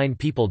 8 to 9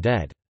 people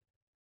dead.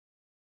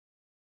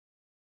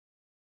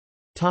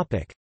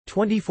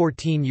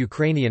 2014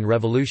 Ukrainian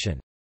Revolution.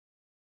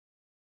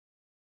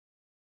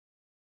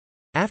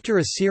 After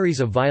a series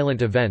of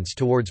violent events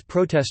towards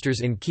protesters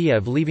in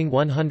Kiev, leaving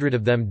 100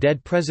 of them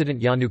dead, President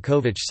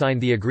Yanukovych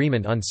signed the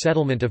agreement on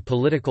settlement of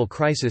political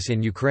crisis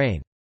in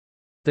Ukraine.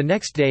 The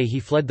next day he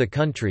fled the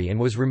country and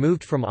was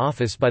removed from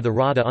office by the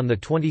Rada on the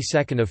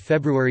 22nd of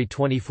February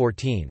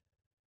 2014.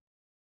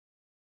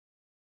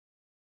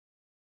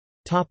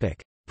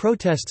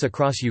 Protests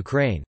across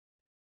Ukraine.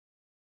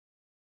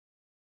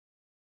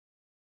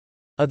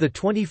 A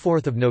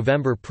 24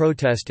 November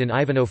protest in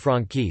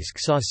Ivano-Frankivsk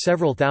saw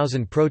several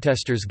thousand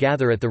protesters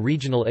gather at the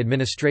regional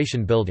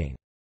administration building.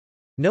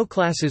 No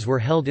classes were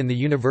held in the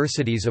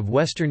universities of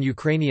western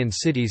Ukrainian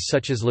cities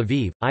such as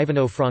Lviv,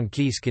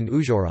 Ivano-Frankivsk and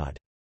Uzhhorod.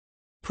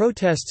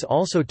 Protests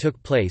also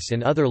took place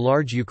in other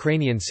large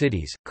Ukrainian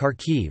cities,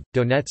 Kharkiv,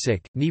 Donetsk,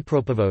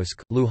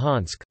 Dnipropetrovsk,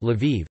 Luhansk,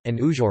 Lviv, and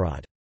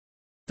Uzhhorod.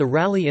 The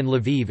rally in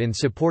Lviv in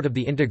support of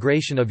the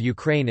integration of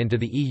Ukraine into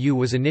the EU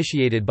was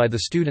initiated by the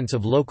students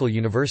of local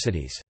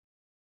universities.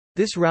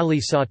 This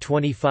rally saw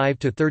 25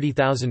 to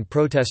 30,000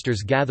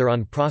 protesters gather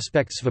on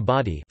Prospect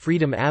Svobody,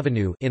 Freedom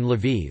Avenue in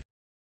Lviv.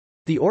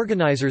 The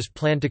organizers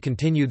planned to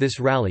continue this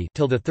rally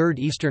till the Third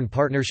Eastern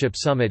Partnership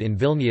Summit in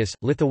Vilnius,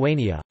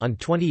 Lithuania, on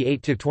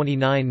 28 to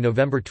 29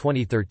 November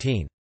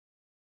 2013.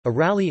 A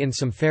rally in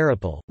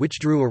Simferopol, which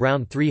drew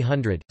around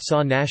 300,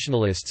 saw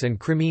nationalists and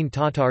Crimean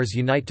Tatars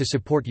unite to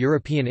support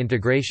European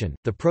integration.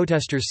 The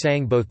protesters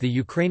sang both the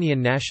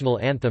Ukrainian national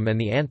anthem and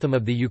the anthem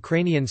of the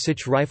Ukrainian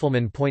Sich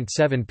riflemen.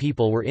 7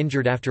 people were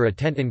injured after a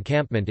tent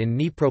encampment in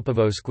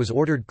Dnipropetrovsk was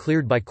ordered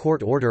cleared by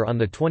court order on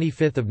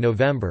 25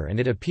 November, and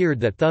it appeared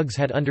that thugs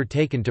had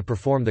undertaken to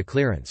perform the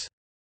clearance.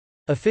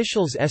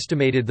 Officials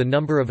estimated the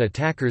number of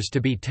attackers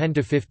to be 10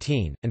 to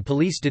 15, and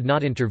police did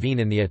not intervene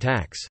in the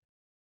attacks.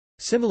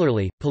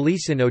 Similarly,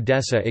 police in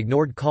Odessa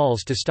ignored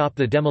calls to stop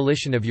the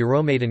demolition of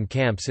Euromaidan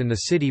camps in the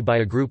city by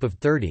a group of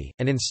 30,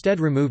 and instead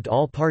removed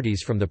all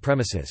parties from the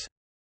premises.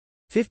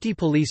 50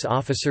 police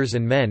officers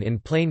and men in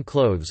plain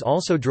clothes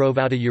also drove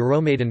out a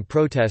Euromaidan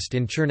protest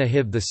in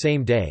Chernihiv the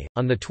same day.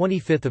 On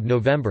 25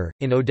 November,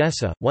 in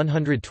Odessa,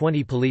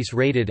 120 police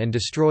raided and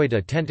destroyed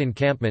a tent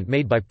encampment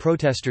made by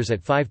protesters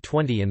at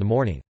 5:20 in the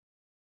morning.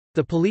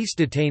 The police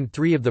detained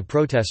 3 of the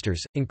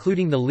protesters,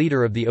 including the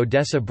leader of the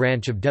Odessa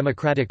branch of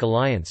Democratic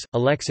Alliance,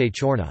 Alexei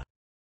Chorna.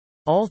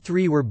 All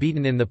 3 were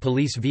beaten in the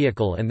police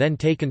vehicle and then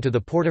taken to the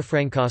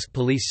Portofrankovsk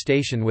police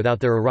station without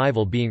their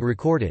arrival being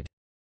recorded.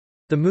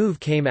 The move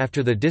came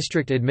after the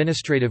district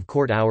administrative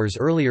court hours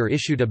earlier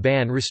issued a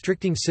ban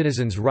restricting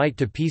citizens' right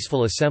to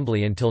peaceful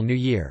assembly until New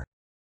Year.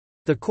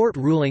 The court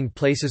ruling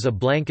places a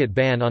blanket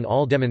ban on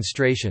all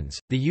demonstrations,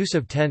 the use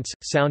of tents,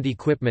 sound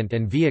equipment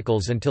and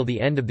vehicles until the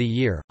end of the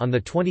year. On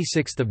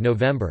 26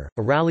 November,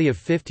 a rally of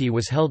 50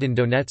 was held in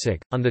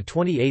Donetsk. On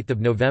 28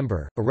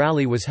 November, a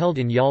rally was held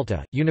in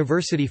Yalta.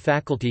 University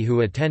faculty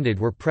who attended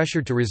were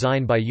pressured to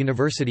resign by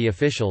university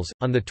officials.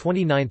 On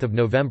 29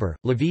 November,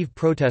 Lviv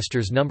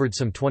protesters numbered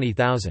some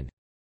 20,000.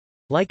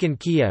 Like in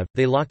Kiev,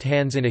 they locked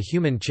hands in a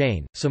human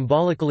chain,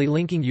 symbolically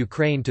linking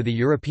Ukraine to the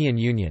European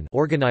Union.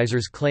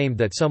 Organizers claimed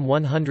that some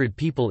 100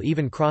 people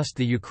even crossed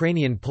the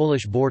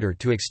Ukrainian-Polish border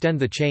to extend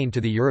the chain to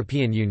the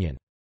European Union.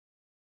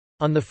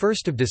 On 1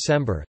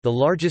 December, the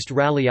largest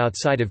rally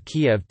outside of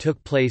Kiev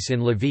took place in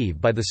Lviv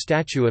by the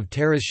statue of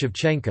Taras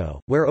Shevchenko,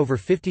 where over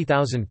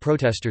 50,000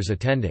 protesters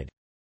attended.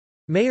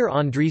 Mayor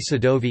Andriy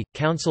Sadovy,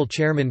 council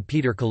chairman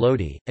Peter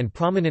Kolody, and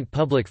prominent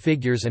public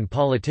figures and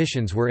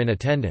politicians were in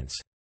attendance.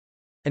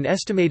 An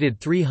estimated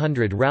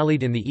 300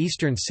 rallied in the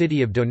eastern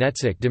city of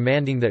Donetsk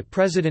demanding that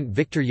President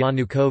Viktor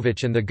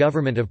Yanukovych and the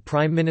government of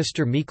Prime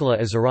Minister Mykola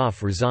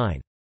Azarov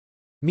resign.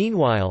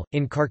 Meanwhile,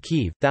 in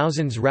Kharkiv,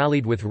 thousands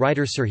rallied with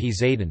writer Serhiy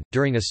Zaydan,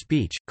 during a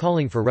speech,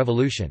 calling for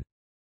revolution.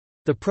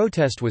 The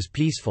protest was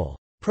peaceful.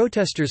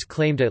 Protesters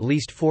claimed at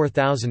least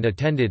 4,000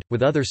 attended,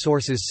 with other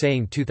sources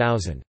saying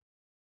 2,000.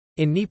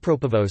 In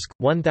Dnipropetrovsk,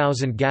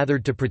 1,000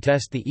 gathered to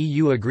protest the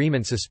EU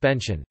agreement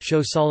suspension,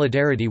 show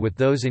solidarity with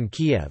those in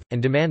Kiev, and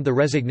demand the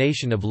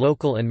resignation of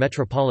local and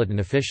metropolitan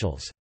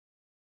officials.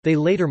 They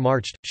later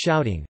marched,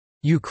 shouting,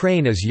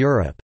 "Ukraine is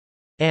Europe!"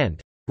 and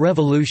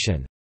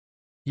 "Revolution!"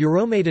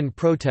 Euromaidan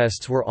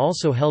protests were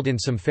also held in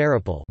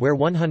Simferopol, where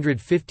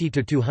 150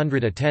 to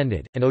 200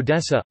 attended, and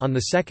Odessa. On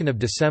 2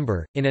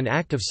 December, in an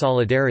act of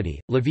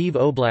solidarity, Lviv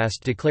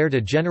Oblast declared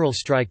a general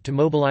strike to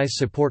mobilize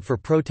support for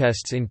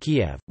protests in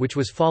Kiev, which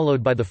was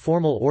followed by the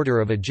formal order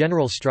of a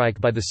general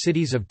strike by the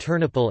cities of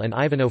Ternopil and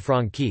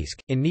Ivano-Frankivsk.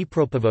 In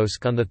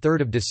Dnipropetrovsk on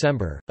 3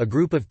 December, a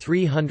group of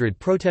 300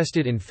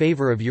 protested in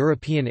favor of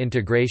European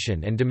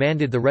integration and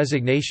demanded the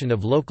resignation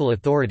of local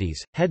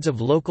authorities, heads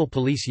of local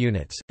police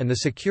units, and the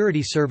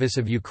security Service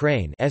of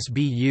Ukraine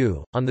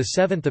 (SBU). On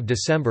 7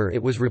 December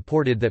it was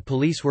reported that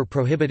police were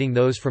prohibiting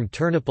those from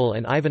Ternopil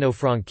and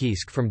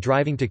Ivano-Frankivsk from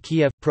driving to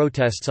Kiev.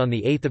 Protests on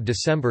 8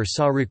 December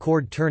saw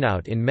record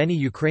turnout in many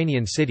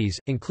Ukrainian cities,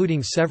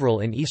 including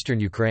several in eastern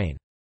Ukraine.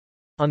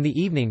 On the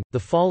evening, the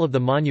fall of the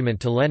monument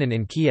to Lenin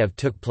in Kiev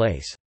took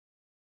place.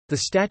 The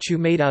statue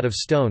made out of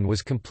stone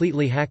was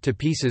completely hacked to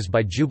pieces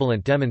by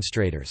jubilant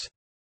demonstrators.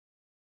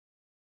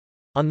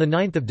 On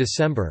 9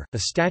 December, a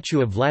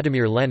statue of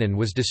Vladimir Lenin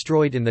was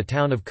destroyed in the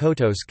town of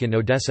Kotovsk in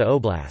Odessa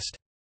Oblast.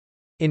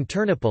 In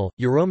Ternopil,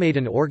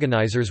 Euromaidan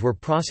organizers were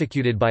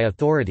prosecuted by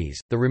authorities.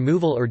 The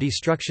removal or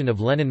destruction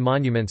of Lenin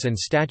monuments and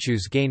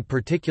statues gained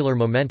particular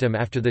momentum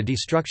after the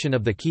destruction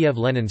of the Kiev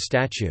Lenin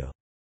statue.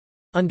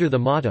 Under the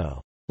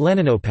motto,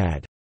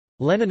 Leninopad,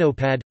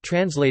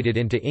 translated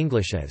into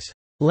English as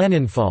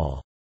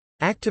Leninfall,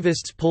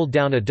 activists pulled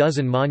down a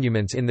dozen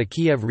monuments in the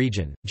Kiev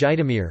region,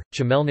 Zhytomyr,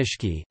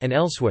 Chemelnyshky, and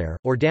elsewhere,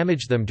 or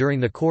damaged them during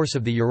the course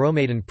of the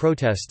Euromaidan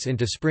protests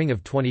into spring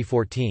of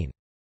 2014.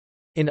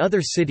 In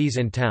other cities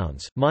and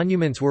towns,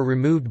 monuments were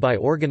removed by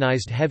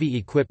organized heavy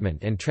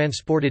equipment and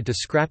transported to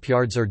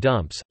scrapyards or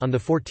dumps. On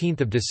 14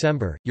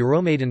 December,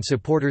 Euromaidan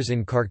supporters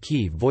in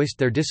Kharkiv voiced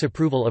their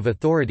disapproval of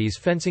authorities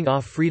fencing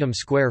off Freedom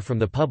Square from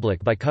the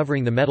public by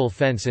covering the metal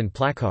fence in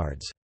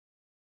placards.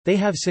 They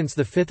have since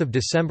 5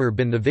 December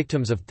been the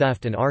victims of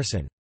theft and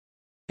arson.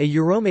 A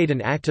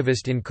Euromaidan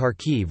activist in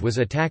Kharkiv was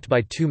attacked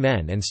by 2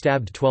 men and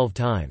stabbed 12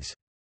 times.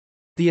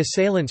 The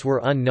assailants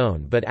were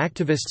unknown, but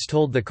activists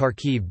told the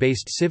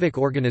Kharkiv-based civic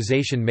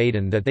organization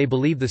Maidan that they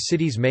believe the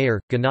city's mayor,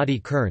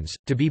 Gennady Kerns,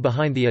 to be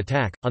behind the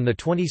attack. On the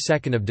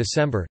 22nd of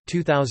December,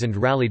 2,000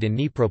 rallied in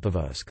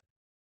Dnipropetrovsk.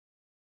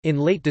 In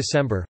late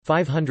December,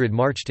 500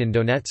 marched in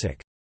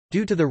Donetsk.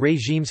 Due to the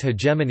regime's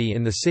hegemony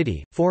in the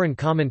city, foreign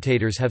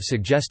commentators have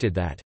suggested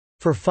that,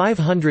 "For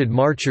 500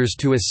 marchers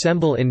to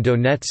assemble in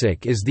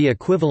Donetsk is the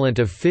equivalent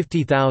of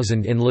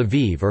 50,000 in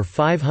Lviv or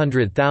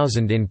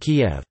 500,000 in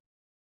Kiev."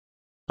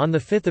 On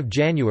 5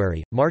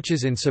 January,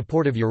 marches in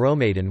support of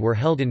Euromaidan were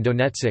held in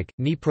Donetsk,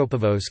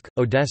 Dnipropetrovsk,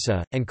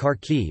 Odessa, and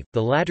Kharkiv,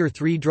 the latter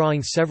 3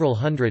 drawing several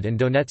hundred and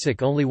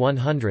Donetsk only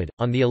 100.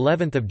 On the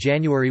 11th of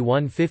January,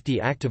 150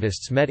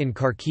 activists met in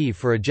Kharkiv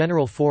for a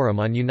general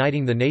forum on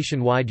uniting the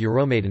nationwide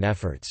Euromaidan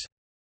efforts.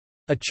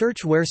 A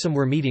church where some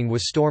were meeting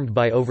was stormed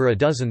by over a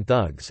dozen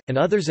thugs, and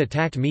others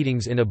attacked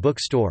meetings in a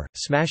bookstore,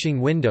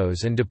 smashing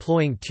windows and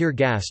deploying tear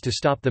gas to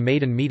stop the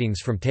Maidan meetings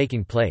from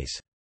taking place.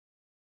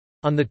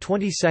 On the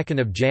 22nd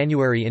of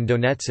January in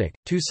Donetsk,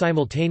 two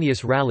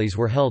simultaneous rallies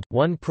were held,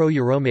 one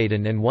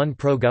pro-Euromaidan and one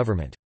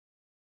pro-government.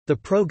 The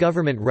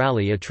pro-government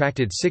rally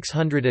attracted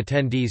 600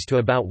 attendees to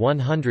about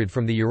 100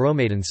 from the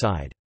Euromaidan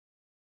side.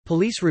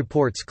 Police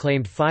reports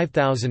claimed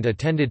 5,000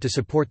 attended to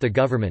support the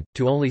government,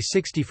 to only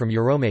 60 from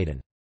Euromaidan.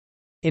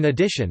 In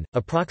addition,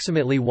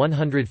 approximately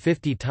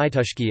 150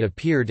 Titushki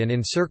appeared and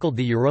encircled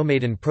the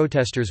Euromaidan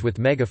protesters with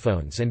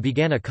megaphones and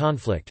began a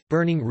conflict,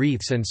 burning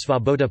wreaths and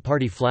Svoboda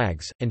party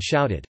flags, and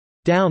shouted,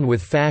 "Down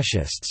with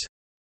fascists!"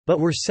 but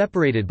were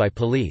separated by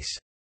police.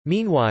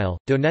 Meanwhile,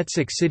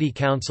 Donetsk City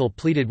Council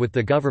pleaded with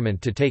the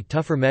government to take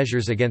tougher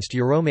measures against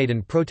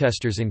Euromaidan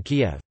protesters in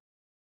Kiev.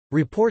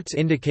 Reports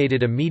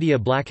indicated a media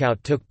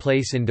blackout took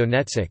place in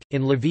Donetsk.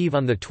 In Lviv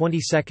on the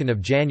 22nd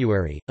of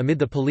January, amid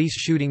the police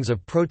shootings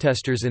of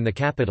protesters in the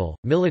capital,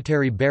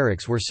 military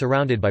barracks were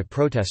surrounded by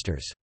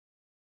protesters.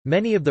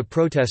 Many of the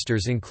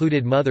protesters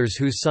included mothers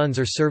whose sons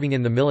are serving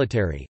in the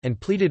military, and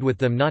pleaded with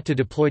them not to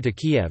deploy to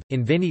Kiev.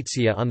 In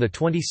Vinnytsia on the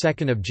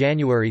 22nd of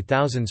January,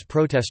 thousands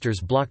protesters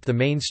blocked the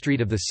main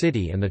street of the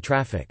city and the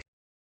traffic.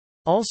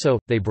 Also,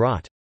 they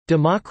brought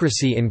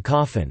 "democracy in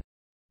coffin"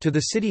 to the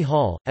city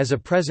hall, as a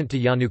present to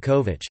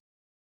Yanukovych.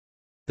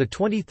 The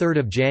 23rd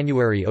of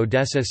January,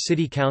 Odessa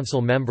City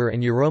Council member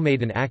and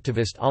Euromaidan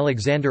activist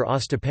Alexander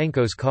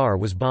Ostapenko's car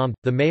was bombed.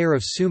 The mayor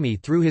of Sumy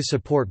threw his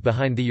support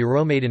behind the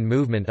Euromaidan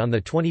movement on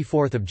the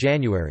 24th of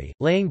January,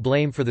 laying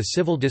blame for the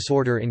civil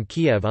disorder in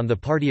Kiev on the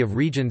Party of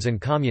Regions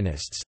and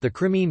Communists. The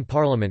Crimean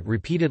parliament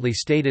repeatedly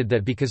stated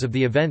that because of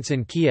the events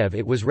in Kiev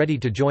it was ready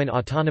to join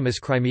autonomous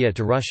Crimea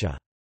to Russia.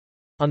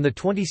 On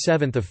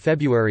 27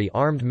 February,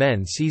 armed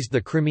men seized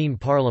the Crimean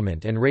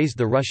parliament and raised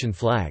the Russian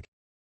flag.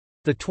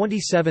 The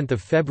 27th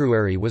of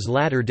February was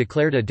later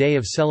declared a day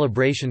of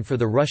celebration for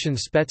the Russian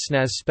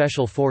Spetsnaz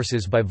special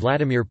forces by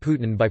Vladimir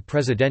Putin by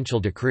presidential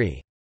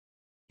decree.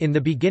 In the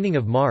beginning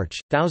of March,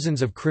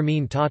 thousands of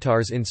Crimean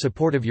Tatars in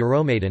support of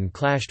Euromaidan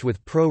clashed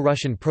with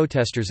pro-Russian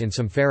protesters in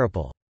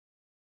Simferopol.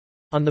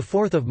 On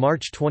 4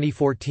 March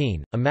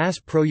 2014, a mass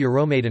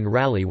pro-Euromaidan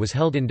rally was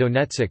held in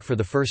Donetsk for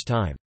the first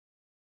time.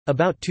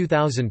 About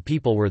 2,000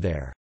 people were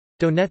there.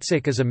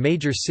 Donetsk is a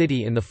major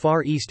city in the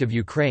far east of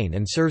Ukraine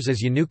and serves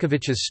as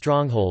Yanukovych's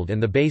stronghold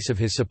and the base of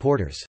his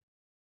supporters.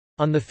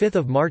 On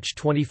 5 March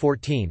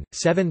 2014,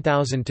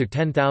 7,000 to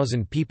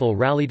 10,000 people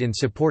rallied in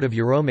support of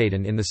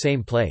Euromaidan in the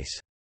same place.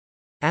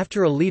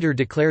 After a leader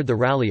declared the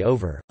rally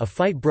over, a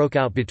fight broke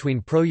out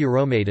between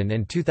pro-Euromaidan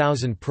and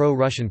 2,000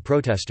 pro-Russian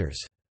protesters.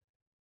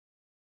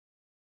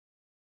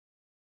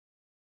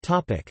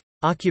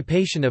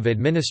 Occupation of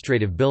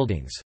administrative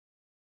buildings.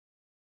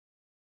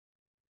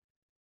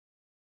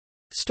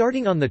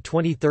 Starting on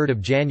 23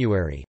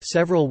 January,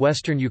 several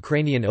western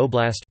Ukrainian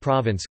oblast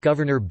province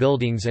governor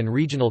buildings and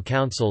regional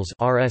councils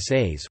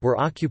 (RSAs) were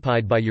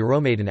occupied by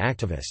Euromaidan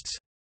activists.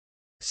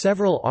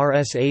 Several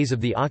RSAs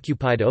of the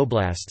occupied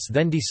oblasts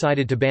then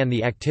decided to ban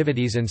the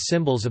activities and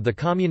symbols of the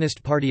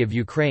Communist Party of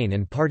Ukraine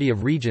and Party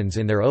of Regions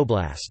in their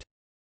oblast.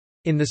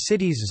 In the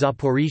cities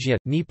Zaporizhzhia,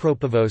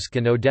 Dnipropetrovsk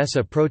and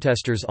Odessa,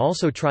 protesters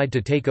also tried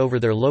to take over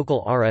their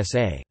local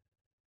RSA.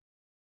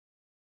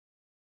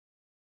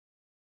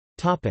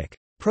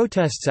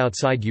 Protests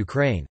outside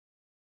Ukraine.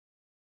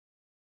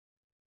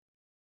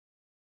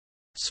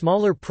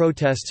 Smaller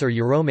protests or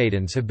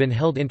Euromaidans have been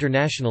held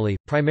internationally,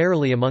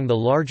 primarily among the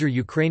larger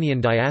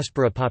Ukrainian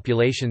diaspora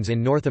populations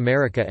in North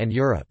America and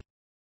Europe.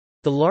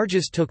 The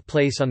largest took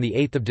place on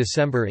 8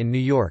 December in New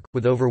York,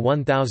 with over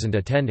 1,000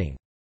 attending.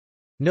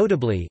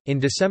 Notably, in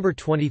December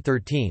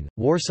 2013,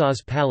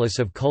 Warsaw's Palace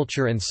of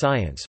Culture and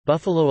Science,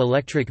 Buffalo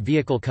Electric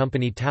Vehicle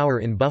Company Tower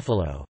in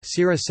Buffalo,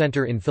 Sierra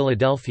Center in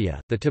Philadelphia,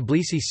 the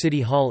Tbilisi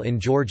City Hall in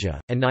Georgia,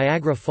 and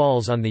Niagara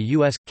Falls on the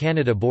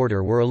US-Canada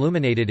border were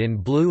illuminated in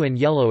blue and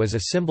yellow as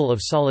a symbol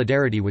of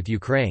solidarity with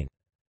Ukraine.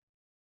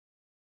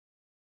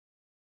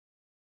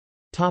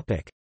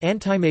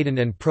 Anti-Maidan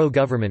and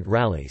pro-government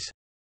rallies.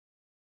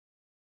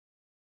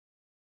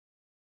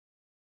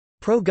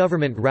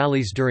 Pro-government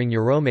rallies during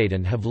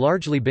Euromaidan have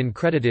largely been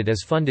credited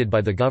as funded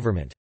by the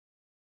government.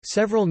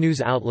 Several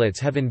news outlets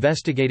have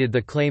investigated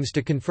the claims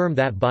to confirm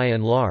that by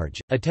and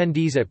large,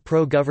 attendees at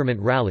pro-government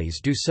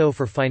rallies do so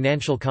for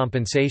financial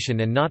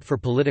compensation and not for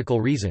political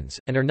reasons,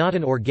 and are not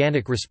an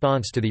organic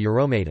response to the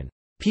Euromaidan.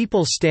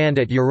 People stand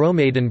at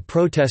Euromaidan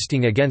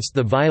protesting against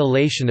the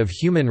violation of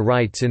human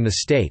rights in the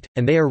state,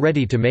 and they are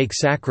ready to make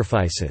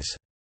sacrifices,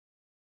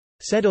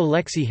 said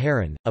Oleksiy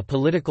Heron, a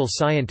political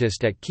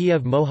scientist at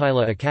Kiev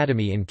Mohyla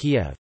Academy in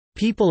Kiev.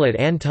 People at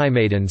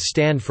Anti-Maidan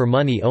stand for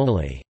money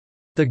only.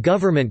 The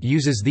government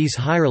uses these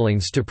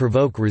hirelings to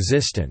provoke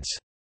resistance.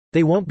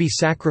 They won't be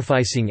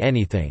sacrificing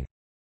anything.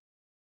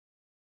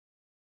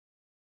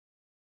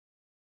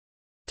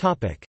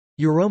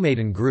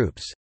 Euromaidan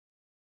groups.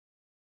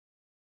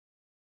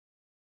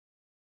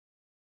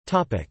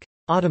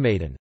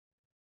 Automaidan.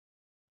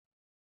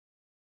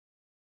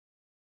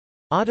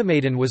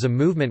 Euromaidan was a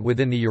movement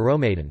within the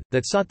Euromaidan,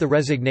 that sought the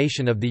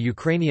resignation of the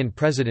Ukrainian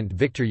President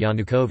Viktor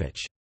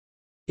Yanukovych.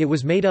 It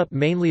was made up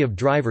mainly of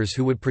drivers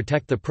who would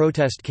protect the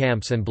protest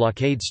camps and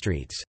blockade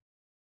streets.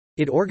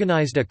 It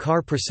organized a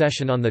car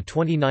procession on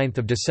 29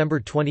 December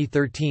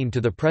 2013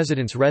 to the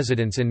president's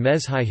residence in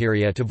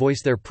Mezhyhirya to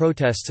voice their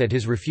protests at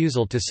his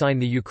refusal to sign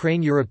the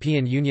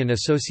Ukraine-European Union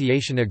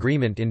Association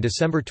Agreement in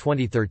December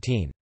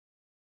 2013.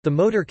 The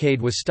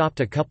motorcade was stopped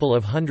a couple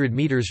of hundred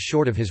meters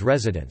short of his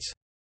residence.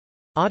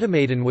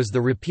 Euromaidan was the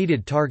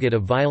repeated target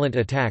of violent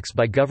attacks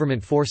by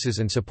government forces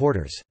and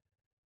supporters.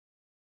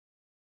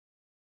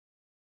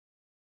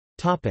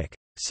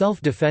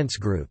 Self-defense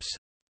groups.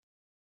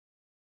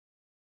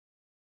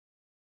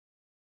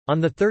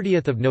 On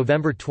 30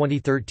 November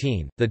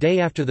 2013, the day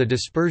after the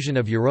dispersion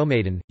of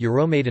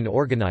Euromaidan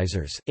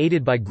organizers,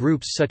 aided by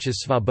groups such as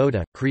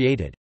Svoboda,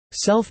 created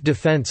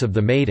Self-Defense of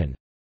the Maidan,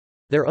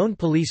 their own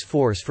police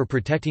force for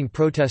protecting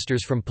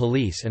protesters from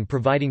police and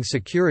providing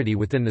security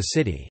within the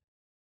city.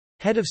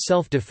 Head of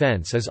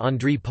self-defense is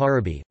Andriy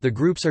Paruby. The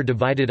groups are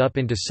divided up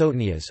into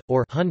sotnias,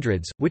 or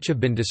hundreds, which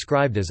have been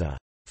described as a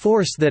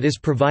force that is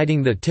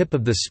providing the tip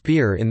of the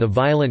spear in the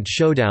violent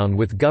showdown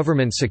with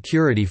government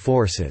security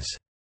forces.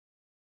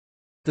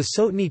 The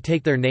sotny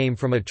take their name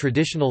from a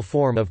traditional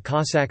form of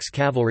Cossacks'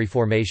 cavalry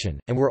formation,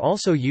 and were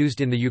also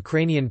used in the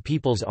Ukrainian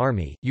People's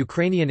Army,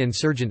 Ukrainian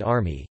Insurgent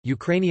Army,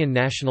 Ukrainian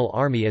National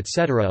Army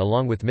etc.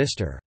 Along with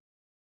Mr.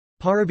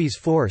 Paruby's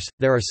force,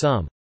 there are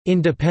some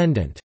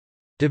independent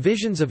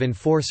divisions of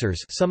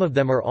enforcers, some of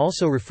them are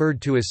also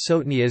referred to as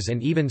sotnias,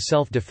 and even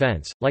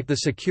self-defense, like the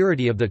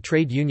security of the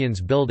trade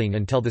unions building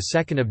until 2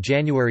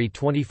 January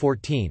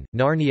 2014,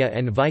 Narnia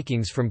and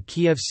Vikings from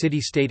Kiev City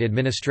State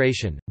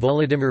Administration,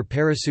 Volodymyr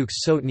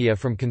Parasuk's sotnia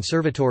from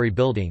Conservatory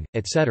Building,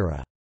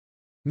 etc.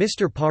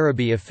 Mr.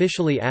 Paruby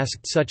officially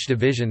asked such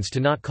divisions to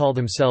not call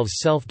themselves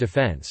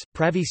self-defense.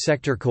 Pravi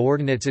sector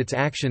coordinates its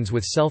actions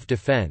with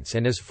self-defense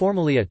and is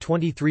formally a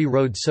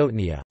 23-road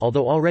sotnia,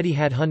 although already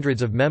had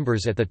hundreds of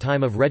members at the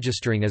time of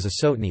registering as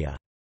a sotnia.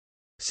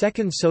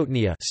 Second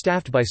sotnia,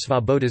 staffed by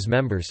Svoboda's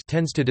members,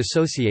 tends to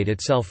dissociate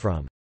itself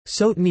from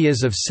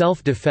sotnias of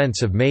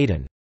self-defense of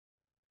Maidan.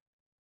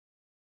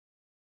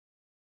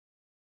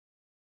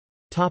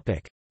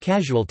 Topic: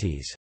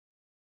 Casualties.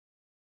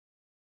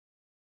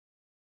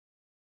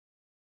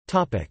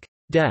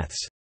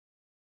 Deaths.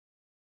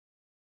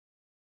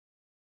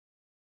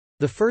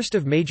 The first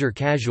of major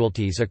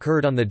casualties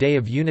occurred on the Day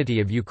of Unity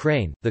of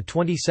Ukraine, the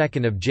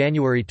 22nd of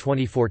January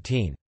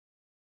 2014.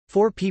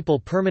 4 people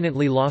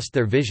permanently lost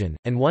their vision,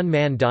 and 1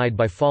 man died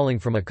by falling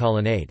from a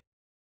colonnade.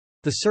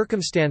 The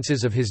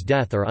circumstances of his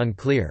death are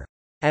unclear.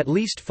 At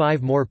least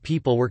 5 more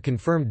people were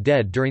confirmed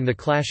dead during the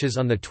clashes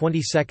on the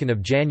 22nd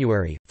of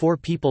January. 4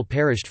 people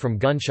perished from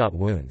gunshot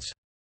wounds.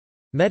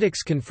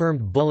 Medics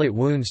confirmed bullet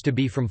wounds to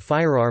be from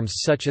firearms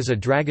such as a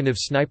Dragunov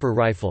sniper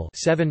rifle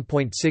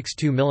 7.62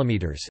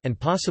 mm and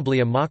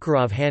possibly a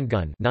Makarov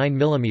handgun 9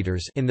 mm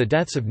in the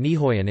deaths of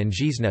Nihoyan and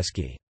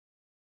Zhizhnesky.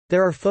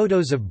 There are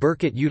photos of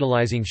Berkut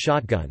utilizing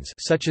shotguns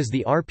such as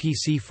the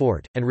RPC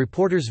fort, and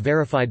reporters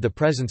verified the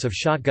presence of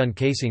shotgun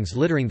casings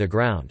littering the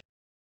ground.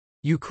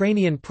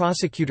 Ukrainian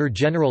Prosecutor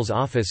General's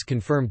office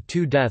confirmed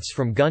 2 deaths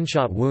from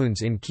gunshot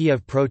wounds in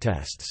Kiev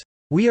protests.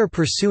 We are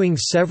pursuing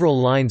several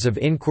lines of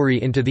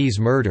inquiry into these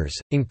murders,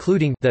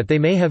 including that they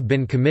may have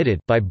been committed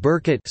by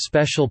Berkut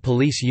Special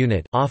Police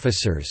Unit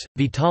officers.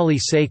 Vitaly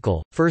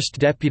Sakal, First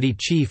Deputy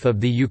Chief of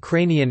the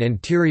Ukrainian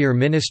Interior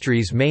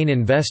Ministry's main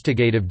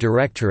investigative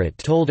directorate,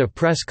 told a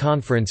press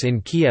conference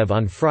in Kiev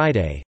on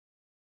Friday,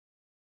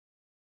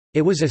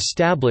 "It was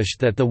established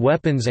that the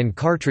weapons and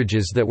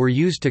cartridges that were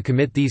used to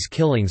commit these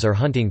killings are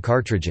hunting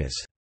cartridges.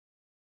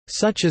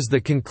 Such is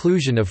the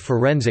conclusion of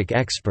forensic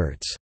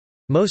experts.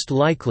 Most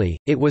likely,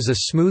 it was a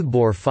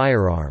smoothbore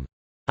firearm.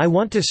 I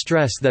want to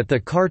stress that the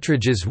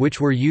cartridges which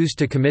were used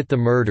to commit the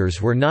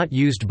murders were not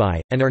used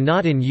by, and are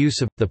not in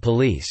use of, the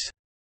police.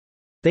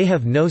 They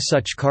have no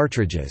such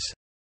cartridges,"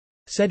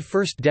 said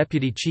First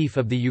Deputy Chief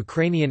of the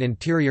Ukrainian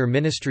Interior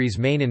Ministry's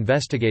main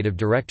investigative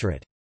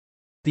directorate.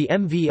 The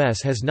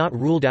MVS has not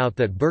ruled out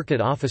that Berkut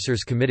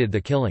officers committed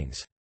the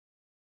killings.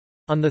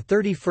 On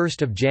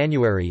 31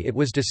 January it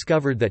was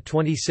discovered that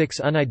 26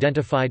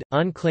 unidentified,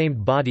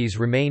 unclaimed bodies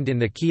remained in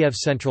the Kiev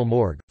Central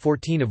Morgue,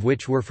 14 of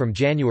which were from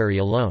January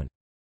alone.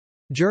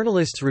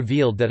 Journalists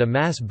revealed that a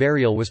mass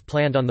burial was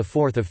planned on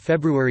 4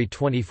 February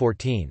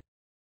 2014.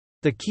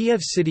 The Kiev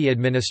city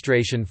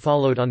administration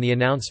followed on the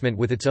announcement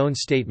with its own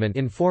statement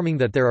informing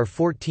that there are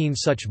 14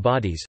 such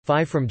bodies,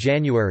 5 from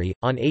January.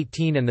 On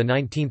 18 and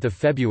 19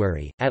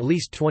 February, at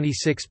least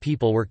 26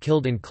 people were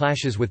killed in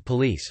clashes with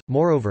police.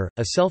 Moreover,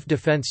 a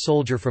self-defense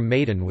soldier from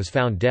Maidan was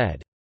found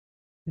dead.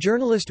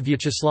 Journalist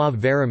Vyacheslav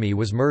Veremy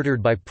was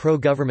murdered by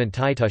pro-government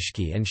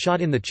Titushky and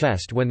shot in the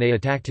chest when they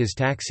attacked his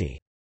taxi.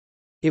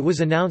 It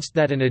was announced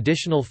that an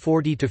additional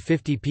 40 to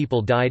 50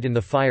 people died in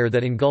the fire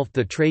that engulfed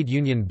the trade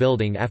union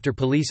building after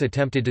police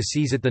attempted to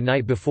seize it the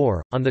night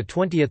before. On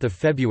 20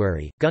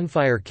 February,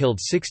 gunfire killed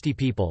 60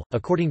 people.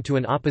 According to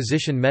an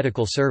opposition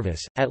medical service,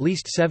 at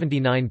least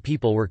 79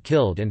 people were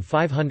killed and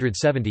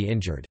 570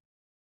 injured.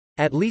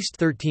 At least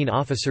 13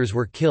 officers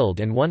were killed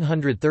and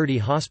 130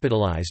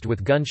 hospitalized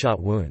with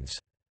gunshot wounds.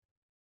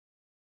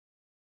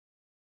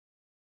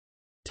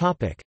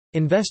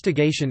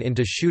 Investigation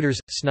into shooters,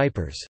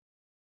 snipers.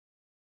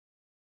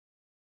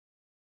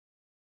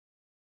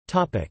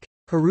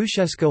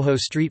 Hrushevskoho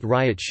Street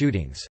riot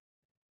shootings.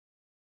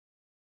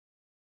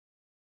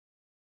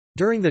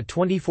 During the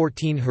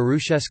 2014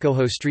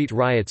 Hrushevskoho Street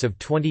riots of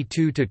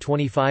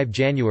 22–25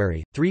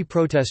 January, 3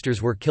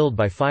 protesters were killed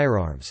by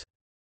firearms.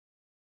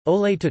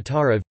 Oleh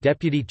Tatarov,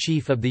 deputy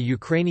chief of the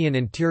Ukrainian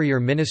Interior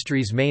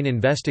Ministry's main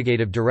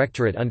investigative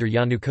directorate under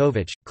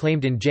Yanukovych,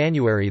 claimed in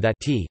January that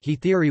the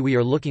theory we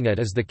are looking at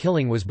is the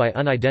killing was by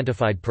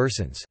unidentified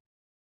persons.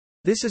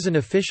 This is an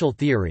official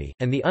theory,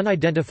 and the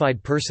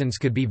unidentified persons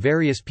could be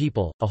various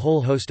people, a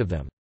whole host of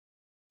them.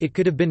 It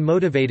could have been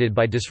motivated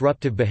by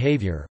disruptive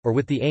behavior, or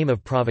with the aim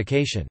of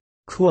provocation.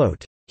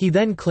 Quote, he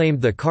then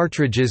claimed the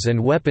cartridges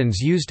and weapons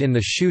used in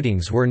the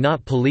shootings were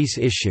not police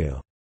issue.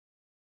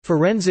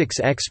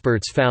 Forensics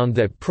experts found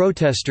that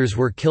protesters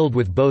were killed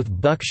with both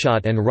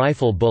buckshot and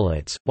rifle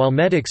bullets, while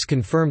medics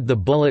confirmed the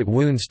bullet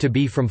wounds to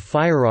be from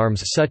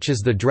firearms such as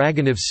the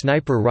Dragunov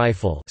sniper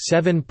rifle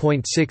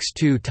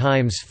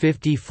 7.62 x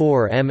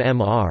 54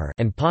 mmR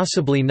and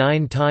possibly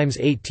 9 x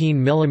 18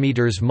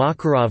 mm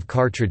Makarov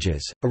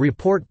cartridges. A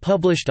report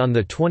published on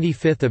the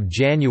 25th of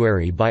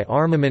January by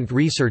Armament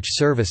Research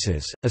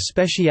Services, a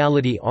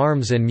specialty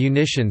arms and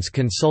munitions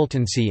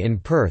consultancy in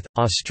Perth,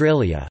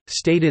 Australia,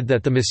 stated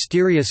that the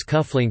mysterious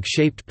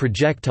cufflink-shaped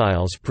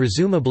projectiles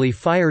presumably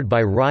fired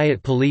by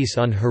riot police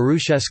on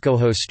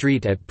Hrushevskoho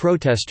Street at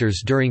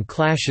protesters during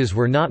clashes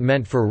were not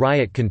meant for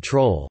riot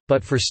control,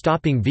 but for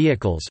stopping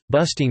vehicles,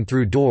 busting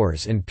through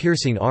doors and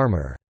piercing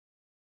armour.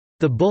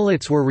 The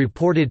bullets were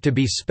reported to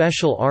be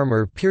special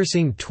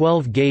armor-piercing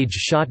 12-gauge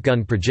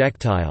shotgun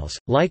projectiles,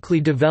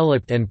 likely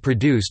developed and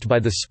produced by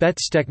the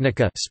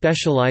Spetstechnika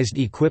Specialized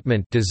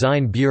Equipment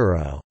Design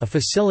Bureau, a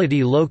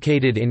facility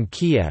located in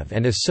Kiev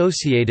and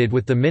associated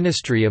with the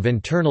Ministry of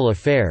Internal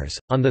Affairs.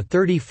 On the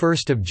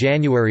 31st of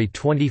January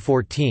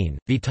 2014,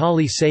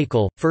 Vitaly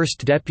Saikal,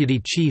 first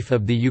deputy chief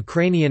of the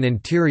Ukrainian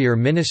Interior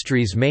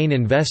Ministry's main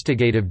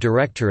investigative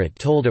directorate,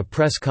 told a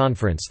press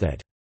conference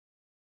that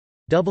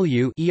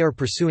we are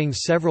pursuing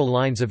several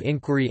lines of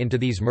inquiry into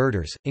these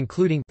murders,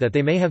 including that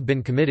they may have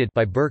been committed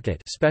by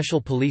Berkut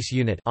Special Police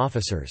Unit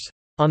officers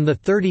on the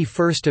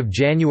 31st of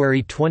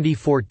January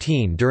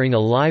 2014 during a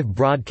live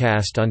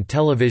broadcast on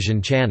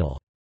television channel.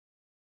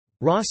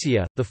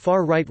 Rossiya, the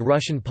far-right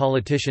Russian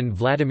politician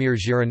Vladimir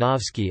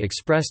Zhirinovsky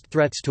expressed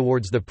threats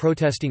towards the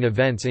protesting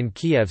events in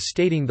Kiev,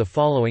 stating the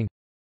following: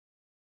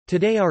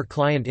 Today our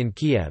client in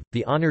Kiev,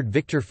 the honored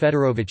Viktor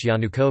Fedorovich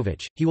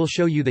Yanukovych, he will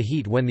show you the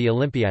heat when the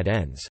Olympiad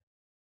ends.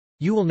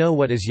 You will know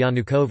what is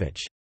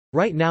Yanukovych.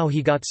 Right now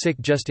he got sick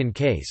just in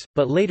case,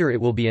 but later it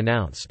will be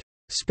announced,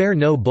 "Spare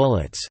no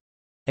bullets,"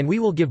 and we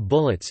will give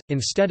bullets,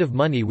 instead of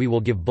money we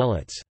will give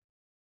bullets.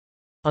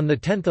 On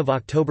 10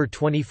 October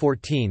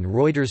 2014,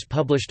 Reuters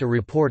published a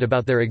report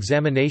about their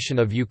examination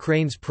of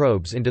Ukraine's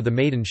probes into the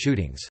Maidan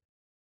shootings.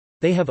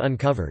 They have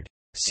uncovered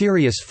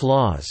serious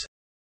flaws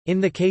in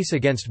the case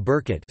against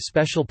Berkut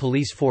Special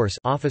Police Force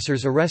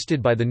officers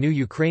arrested by the new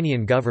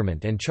Ukrainian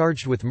government and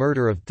charged with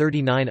murder of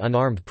 39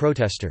 unarmed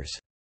protesters.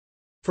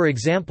 For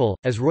example,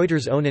 as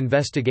Reuters' own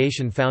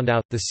investigation found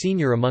out, the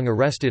senior among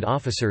arrested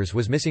officers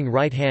was missing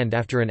right hand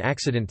after an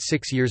accident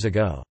 6 years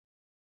ago.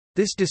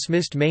 This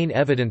dismissed main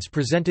evidence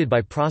presented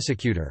by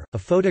prosecutor, a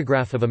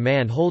photograph of a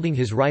man holding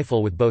his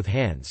rifle with both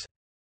hands.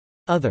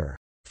 Other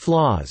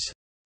flaws,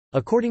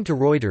 according to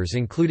Reuters,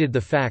 included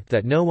the fact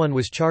that no one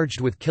was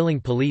charged with killing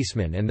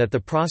policemen and that the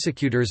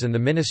prosecutors and the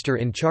minister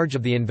in charge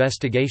of the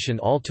investigation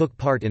all took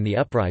part in the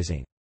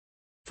uprising.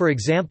 For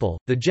example,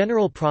 the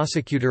general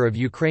prosecutor of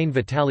Ukraine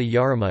Vitaly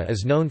Yarema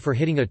is known for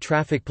hitting a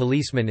traffic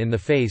policeman in the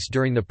face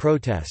during the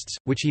protests,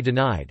 which he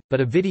denied, but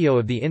a video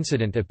of the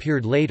incident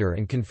appeared later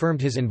and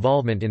confirmed his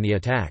involvement in the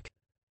attack.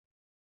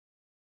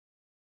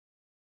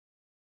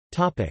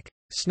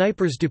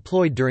 Snipers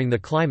deployed during the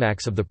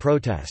climax of the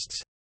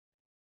protests.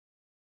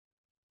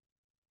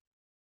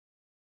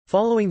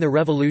 Following the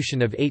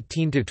revolution of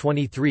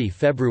 18–23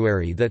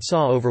 February that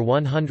saw over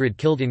 100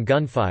 killed in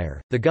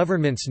gunfire, the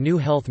government's new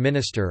health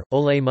minister,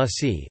 Oleh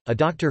Musi, a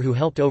doctor who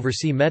helped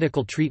oversee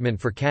medical treatment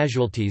for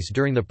casualties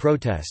during the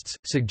protests,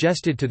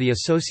 suggested to the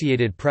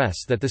Associated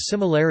Press that the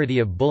similarity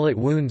of bullet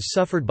wounds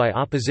suffered by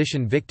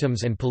opposition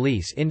victims and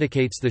police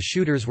indicates the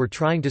shooters were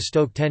trying to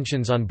stoke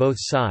tensions on both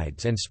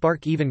sides and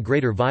spark even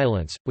greater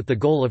violence, with the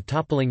goal of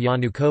toppling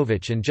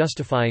Yanukovych and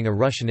justifying a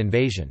Russian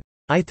invasion.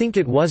 I think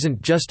it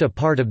wasn't just a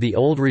part of the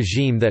old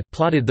regime that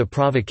plotted the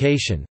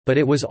provocation, but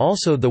it was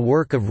also the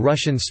work of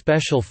Russian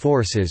special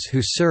forces who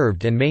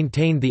served and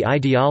maintained the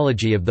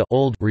ideology of the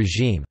old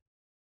regime,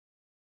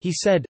 he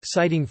said,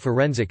 citing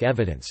forensic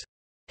evidence.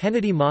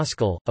 Hennady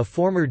Moskal, a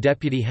former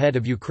deputy head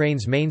of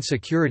Ukraine's main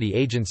security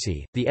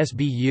agency, the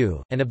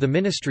SBU, and of the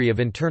Ministry of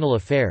Internal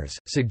Affairs,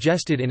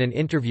 suggested in an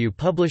interview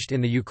published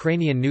in the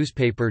Ukrainian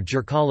newspaper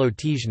Zerkalo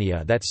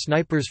Tizhnia that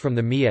snipers from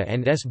the MIA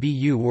and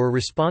SBU were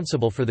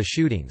responsible for the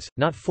shootings,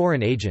 not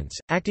foreign agents,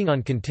 acting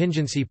on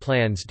contingency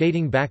plans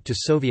dating back to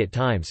Soviet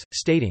times,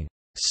 stating,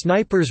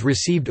 "Snipers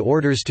received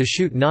orders to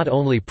shoot not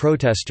only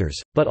protesters,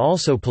 but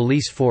also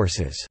police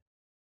forces.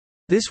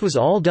 This was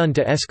all done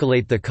to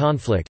escalate the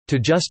conflict, to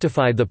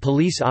justify the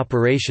police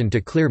operation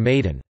to clear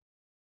Maidan."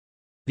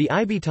 The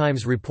IB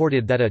Times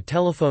reported that a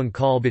telephone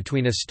call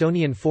between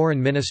Estonian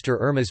Foreign Minister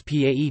Urmas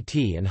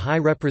Paet and High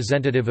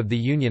Representative of the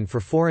Union for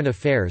Foreign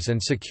Affairs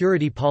and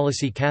Security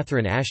Policy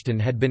Catherine Ashton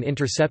had been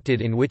intercepted,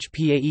 in which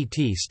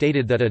Paet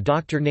stated that a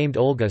doctor named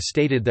Olga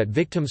stated that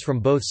victims from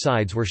both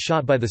sides were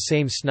shot by the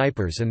same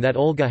snipers and that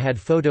Olga had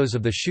photos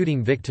of the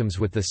shooting victims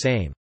with the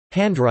same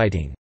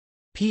handwriting.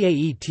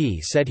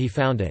 Paet said he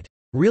found it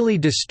really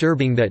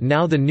disturbing that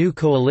now the new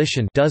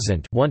coalition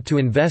doesn't want to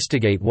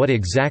investigate what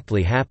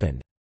exactly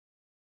happened,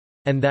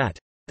 and that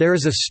there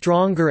is a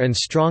stronger and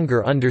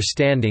stronger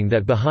understanding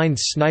that behind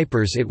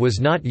snipers it was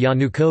not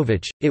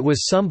Yanukovych, it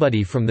was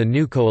somebody from the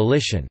new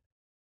coalition.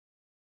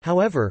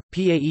 However,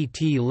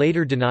 Paet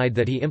later denied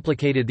that he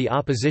implicated the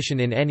opposition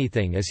in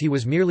anything, as he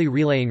was merely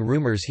relaying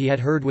rumors he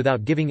had heard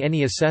without giving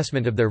any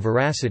assessment of their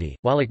veracity,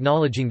 while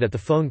acknowledging that the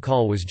phone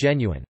call was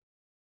genuine.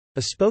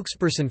 A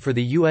spokesperson for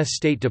the U.S.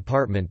 State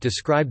Department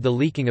described the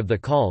leaking of the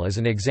call as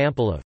an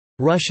example of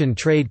Russian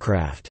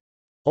tradecraft.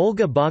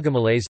 Olga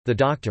Bogomolets, the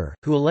doctor,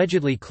 who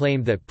allegedly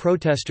claimed that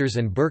protesters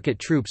and Berkut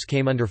troops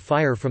came under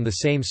fire from the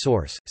same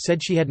source,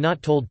 said she had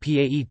not told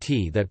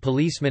Paet that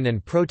policemen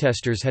and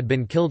protesters had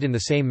been killed in the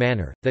same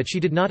manner, that she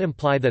did not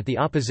imply that the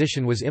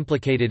opposition was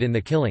implicated in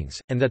the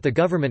killings, and that the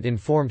government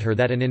informed her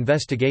that an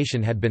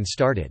investigation had been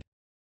started.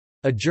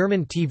 A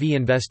German TV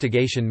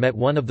investigation met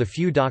one of the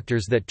few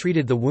doctors that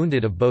treated the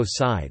wounded of both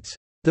sides.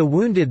 "The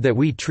wounded that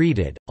we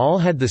treated, all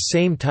had the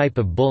same type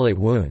of bullet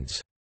wounds.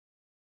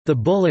 The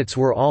bullets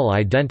were all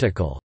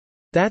identical.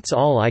 That's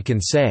all I can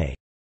say.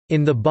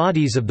 In the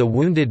bodies of the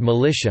wounded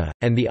militia,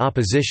 and the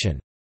opposition."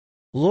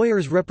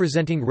 Lawyers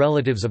representing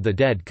relatives of the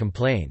dead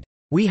complained,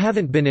 "We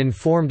haven't been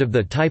informed of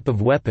the type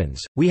of weapons,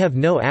 we have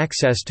no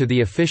access to the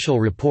official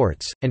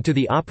reports, and to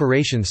the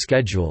operation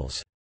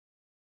schedules.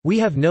 We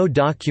have no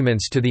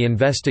documents to the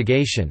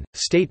investigation,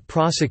 state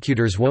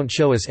prosecutors won't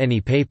show us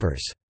any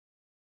papers."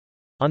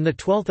 On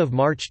 12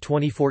 March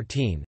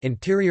 2014,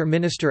 Interior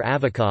Minister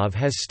Avakov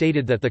has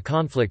stated that the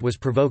conflict was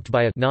provoked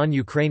by a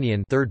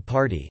non-Ukrainian third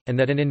party, and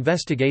that an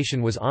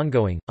investigation was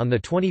ongoing. On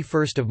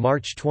 21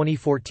 March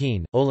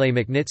 2014, Oleh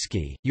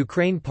Magnitsky,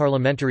 Ukraine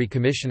Parliamentary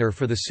Commissioner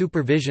for the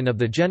Supervision of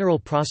the General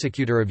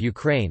Prosecutor of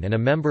Ukraine and a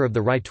member of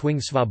the right-wing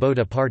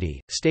Svoboda Party,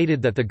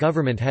 stated that the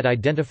government had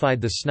identified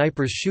the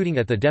snipers shooting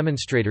at the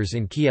demonstrators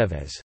in Kiev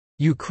as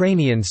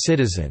Ukrainian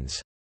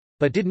citizens,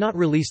 but did not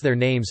release their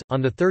names.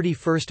 On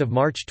 31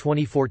 March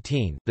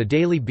 2014, the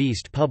Daily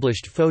Beast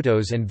published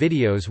photos and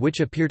videos which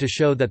appear to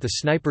show that the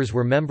snipers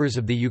were members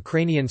of the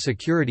Ukrainian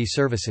Security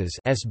Services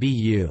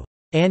 (SBU)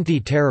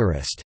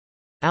 anti-terrorist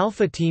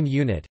Alpha Team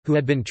unit, who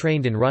had been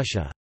trained in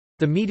Russia.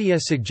 The media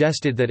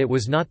suggested that it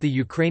was not the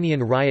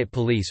Ukrainian riot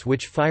police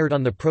which fired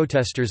on the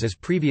protesters as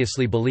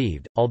previously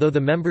believed, although the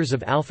members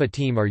of Alpha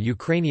Team are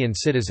Ukrainian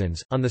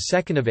citizens. On 2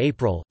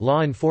 April,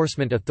 law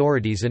enforcement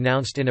authorities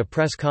announced in a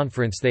press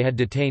conference they had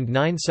detained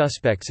 9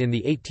 suspects in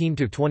the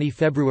 18–20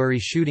 February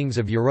shootings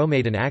of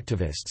Euromaidan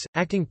activists.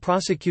 Acting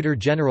Prosecutor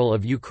General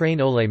of Ukraine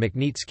Oleh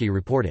Magnitsky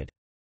reported.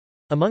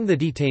 Among the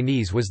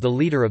detainees was the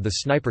leader of the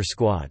sniper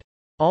squad.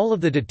 All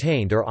of the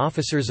detained are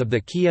officers of the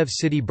Kiev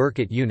City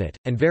Berkut unit,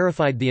 and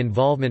verified the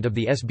involvement of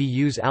the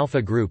SBU's Alpha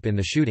group in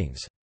the shootings.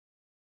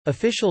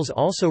 Officials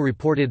also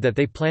reported that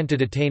they plan to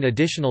detain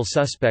additional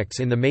suspects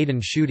in the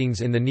Maidan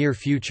shootings in the near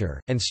future,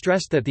 and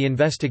stressed that the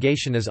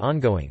investigation is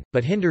ongoing,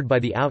 but hindered by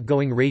the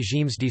outgoing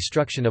regime's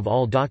destruction of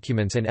all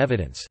documents and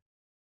evidence.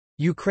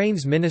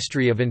 Ukraine's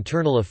Ministry of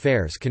Internal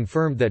Affairs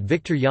confirmed that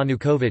Viktor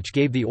Yanukovych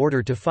gave the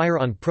order to fire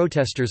on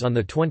protesters on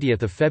 20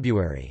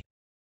 February.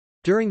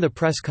 During the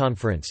press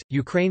conference,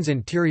 Ukraine's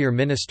Interior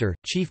Minister,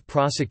 Chief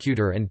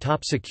Prosecutor and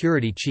top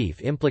security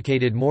chief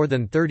implicated more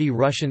than 30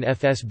 Russian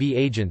FSB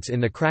agents in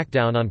the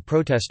crackdown on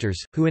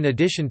protesters, who in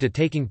addition to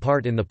taking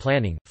part in the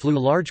planning, flew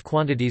large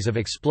quantities of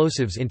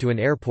explosives into an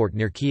airport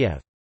near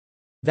Kiev.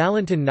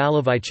 Valentin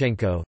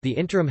Nalivaychenko, the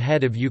interim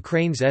head of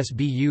Ukraine's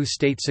SBU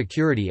State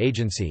Security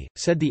Agency,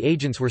 said the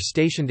agents were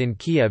stationed in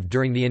Kiev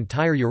during the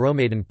entire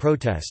Euromaidan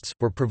protests,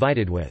 were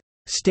provided with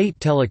state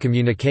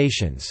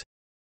telecommunications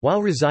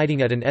while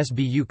residing at an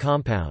SBU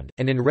compound,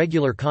 and in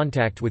regular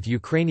contact with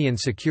Ukrainian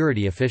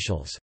security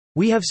officials.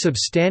 "We have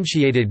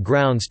substantiated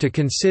grounds to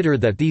consider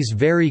that these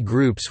very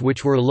groups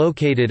which were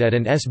located at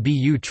an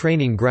SBU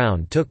training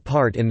ground took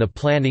part in the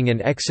planning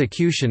and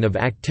execution of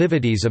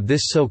activities of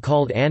this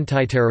so-called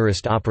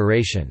anti-terrorist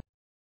operation,"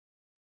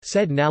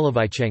 said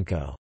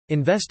Nalivaychenko.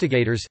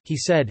 Investigators, he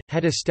said,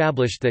 had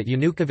established that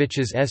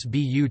Yanukovych's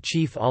SBU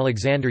chief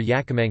Alexander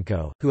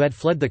Yakomenko, who had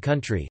fled the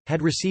country,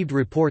 had received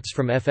reports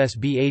from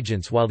FSB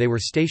agents while they were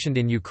stationed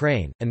in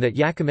Ukraine, and that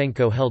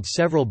Yakomenko held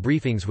several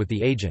briefings with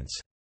the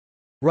agents.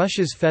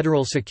 Russia's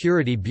Federal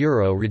Security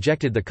Bureau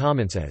rejected the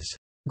comments as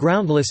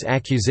groundless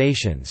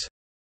accusations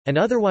and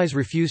otherwise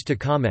refused to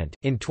comment.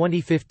 In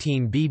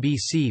 2015,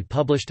 BBC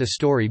published a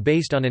story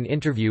based on an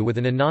interview with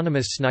an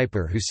anonymous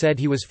sniper who said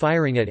he was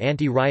firing at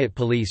anti-riot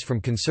police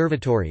from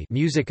Conservatory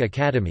Music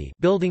Academy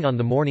building on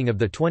the morning of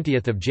 20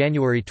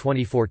 January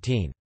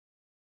 2014.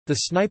 The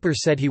sniper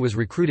said he was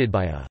recruited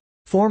by a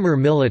former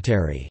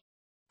military,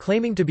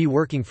 claiming to be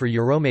working for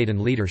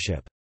Euromaidan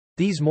leadership.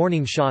 These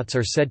morning shots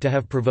are said to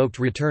have provoked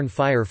return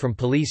fire from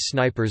police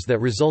snipers that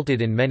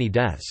resulted in many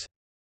deaths.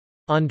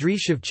 Andriy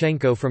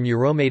Shevchenko from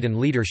Euromaidan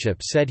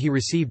leadership said he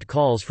received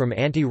calls from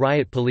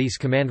anti-riot police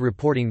command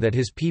reporting that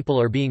his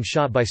people are being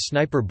shot by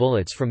sniper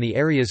bullets from the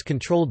areas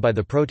controlled by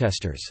the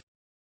protesters.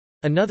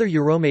 Another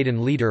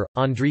Euromaidan leader,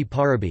 Andriy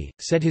Paraby,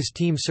 said his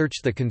team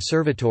searched the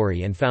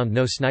conservatory and found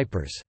no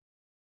snipers.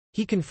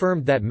 He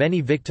confirmed that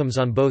many victims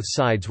on both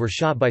sides were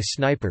shot by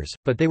snipers,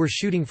 but they were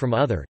shooting from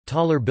other,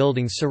 taller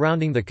buildings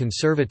surrounding the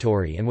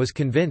conservatory and was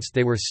convinced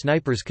they were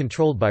snipers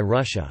controlled by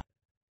Russia.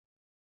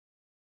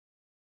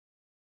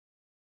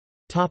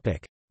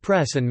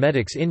 Press and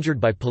medics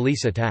injured by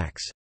police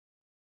attacks.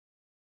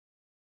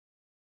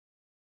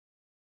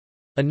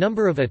 A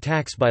number of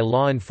attacks by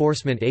law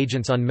enforcement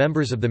agents on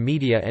members of the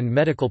media and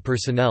medical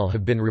personnel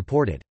have been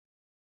reported.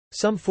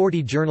 Some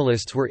 40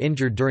 journalists were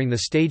injured during the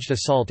staged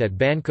assault at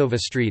Bankova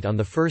Street on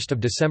 1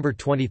 December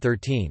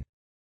 2013.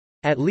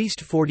 At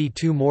least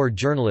 42 more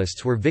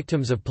journalists were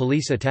victims of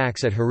police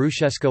attacks at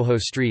Hrushevskoho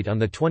Street on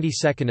the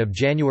 22nd of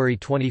January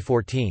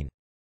 2014.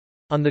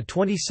 On the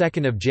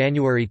 22nd of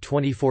January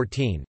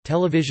 2014,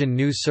 Television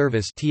News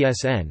Service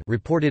 (TSN)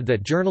 reported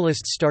that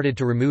journalists started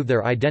to remove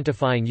their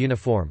identifying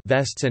uniform,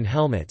 vests and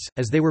helmets,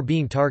 as they were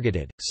being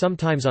targeted,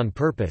 sometimes on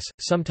purpose,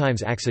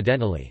 sometimes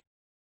accidentally.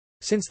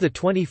 Since the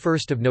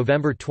 21st of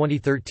November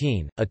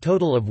 2013, a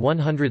total of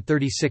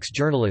 136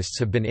 journalists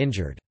have been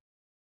injured.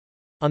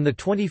 On the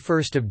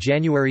 21st of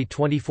January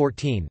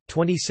 2014,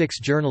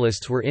 26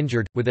 journalists were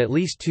injured, with at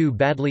least 2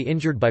 badly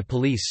injured by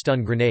police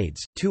stun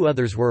grenades. 2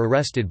 others were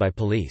arrested by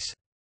police.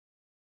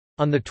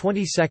 On the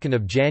 22nd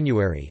of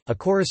January, a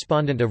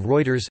correspondent of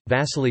Reuters,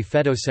 Vasily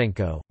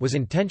Fedosenko, was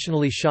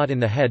intentionally shot in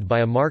the head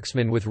by a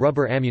marksman with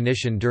rubber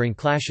ammunition during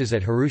clashes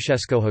at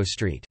Hrushevskoho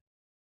Street.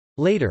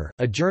 Later,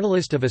 a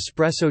journalist of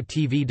Espresso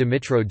TV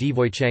Dmitro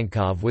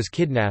Dvoychenkov was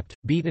kidnapped,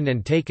 beaten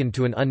and taken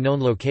to an unknown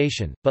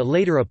location, but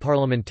later a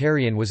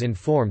parliamentarian was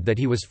informed that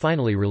he was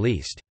finally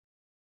released.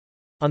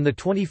 On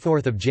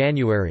 24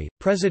 January,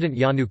 President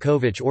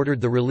Yanukovych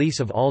ordered the release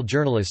of all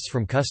journalists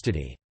from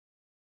custody.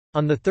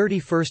 On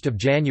 31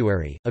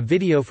 January, a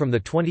video from the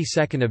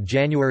 22nd of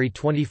January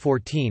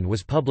 2014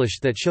 was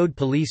published that showed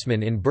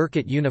policemen in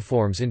Berkut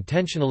uniforms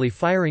intentionally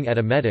firing at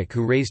a medic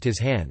who raised his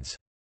hands.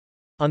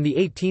 On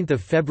 18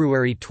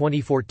 February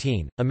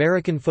 2014,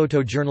 American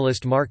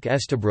photojournalist Mark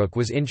Estabrook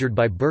was injured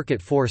by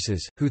Berkut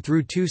forces, who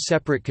threw 2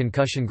 separate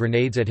concussion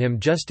grenades at him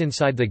just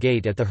inside the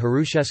gate at the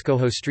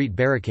Hrushevskoho Street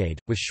barricade,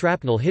 with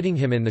shrapnel hitting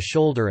him in the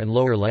shoulder and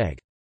lower leg.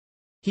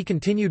 He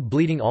continued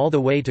bleeding all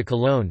the way to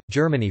Cologne,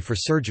 Germany for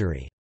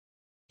surgery.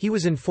 He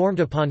was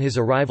informed upon his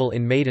arrival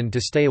in Maidan to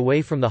stay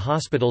away from the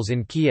hospitals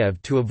in Kiev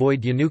to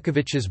avoid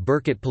Yanukovych's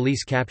Berkut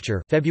police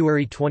capture.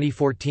 February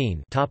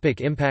 2014.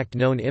 Impact.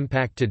 Known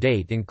impact to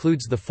date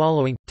includes the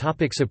following.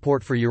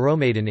 Support for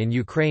Euromaidan in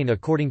Ukraine.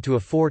 According to a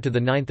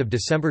 4–9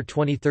 December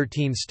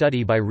 2013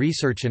 study by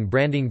research and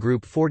branding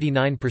group,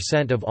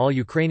 49% of all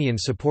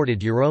Ukrainians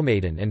supported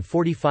Euromaidan and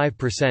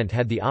 45%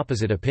 had the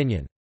opposite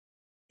opinion.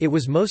 It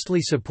was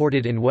mostly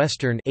supported in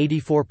western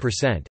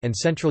 84% and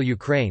central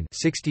Ukraine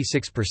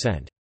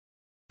 66%.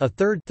 A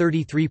third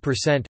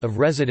 33% of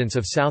residents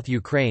of South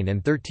Ukraine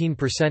and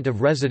 13%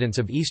 of residents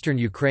of eastern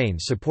Ukraine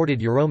supported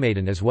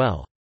Euromaidan as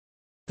well.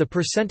 The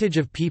percentage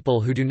of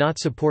people who do not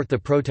support the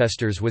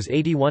protesters was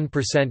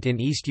 81% in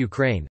East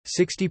Ukraine,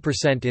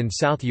 60% in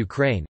South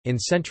Ukraine, in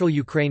Central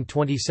Ukraine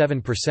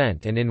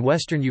 27% and in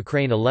Western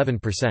Ukraine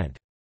 11%.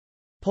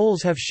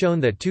 Polls have shown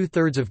that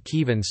 2/3 of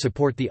Kievans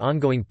support the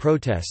ongoing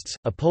protests.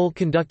 A poll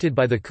conducted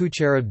by the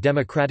Kucherov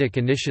Democratic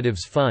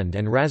Initiatives Fund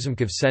and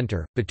Razumkov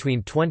Center,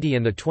 between 20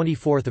 and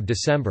 24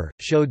 December,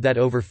 showed that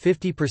over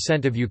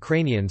 50% of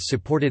Ukrainians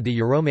supported the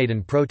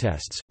Euromaidan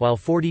protests, while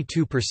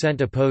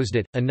 42% opposed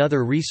it.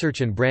 Another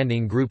research and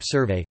branding group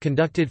survey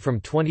conducted from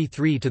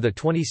 23 to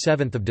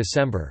 27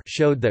 December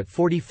showed that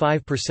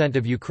 45%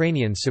 of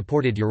Ukrainians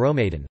supported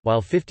Euromaidan,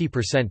 while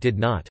 50% did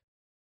not.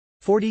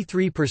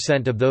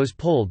 43% of those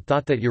polled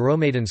thought that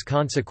Euromaidan's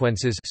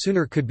consequences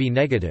sooner could be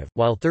negative,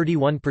 while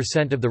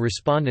 31% of the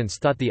respondents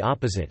thought the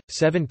opposite.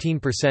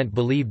 17%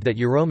 believed that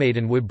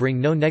Euromaidan would bring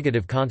no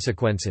negative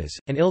consequences.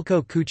 An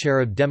Ilko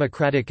Kucherov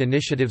Democratic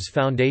Initiatives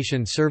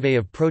Foundation survey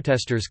of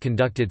protesters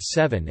conducted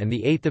 7 and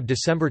 8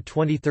 December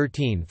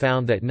 2013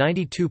 found that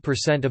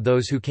 92% of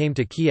those who came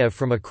to Kiev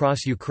from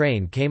across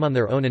Ukraine came on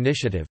their own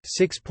initiative,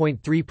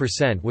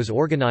 6.3% was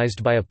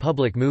organized by a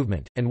public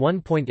movement, and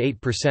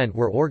 1.8%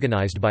 were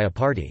organized by a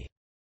party.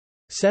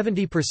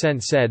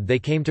 70% said they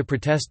came to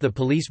protest the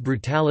police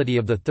brutality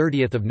of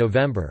 30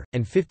 November,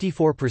 and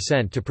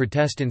 54% to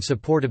protest in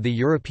support of the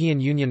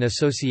European Union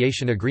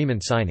Association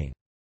Agreement signing.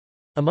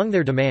 Among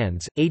their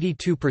demands,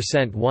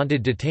 82%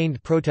 wanted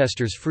detained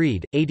protesters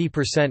freed,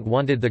 80%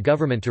 wanted the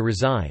government to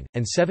resign,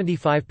 and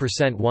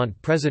 75%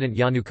 want President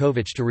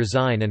Yanukovych to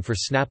resign and for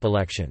snap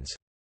elections.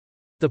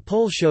 The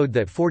poll showed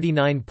that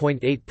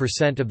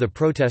 49.8% of the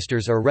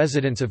protesters are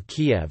residents of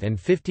Kiev and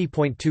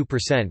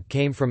 50.2%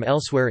 came from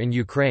elsewhere in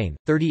Ukraine,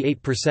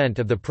 38%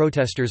 of the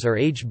protesters are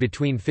aged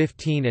between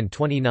 15 and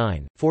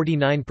 29,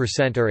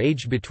 49% are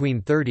aged between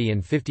 30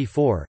 and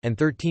 54, and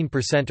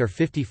 13% are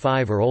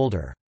 55 or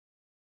older.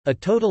 A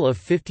total of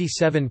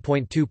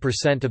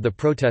 57.2% of the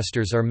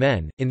protesters are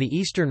men. In the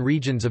eastern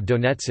regions of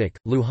Donetsk,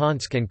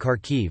 Luhansk, and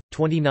Kharkiv,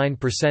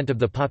 29% of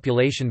the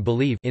population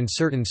believe, in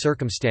certain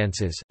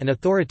circumstances, an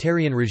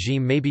authoritarian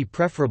regime may be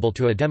preferable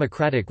to a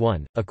democratic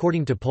one.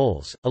 According to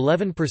polls,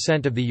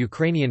 11% of the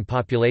Ukrainian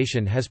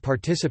population has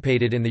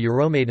participated in the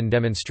Euromaidan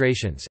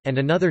demonstrations, and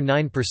another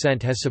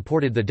 9% has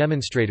supported the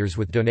demonstrators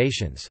with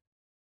donations.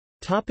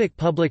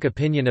 Public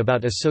opinion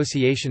about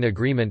association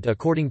agreement.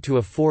 According to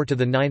a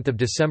 4–9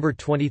 December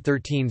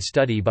 2013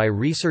 study by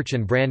Research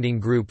and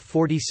Branding Group,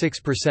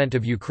 46%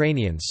 of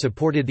Ukrainians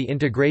supported the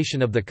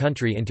integration of the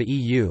country into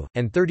EU,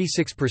 and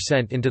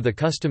 36% into the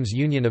customs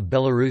union of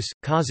Belarus,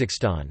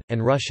 Kazakhstan,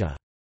 and Russia.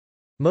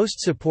 Most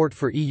support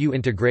for EU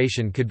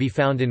integration could be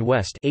found in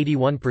West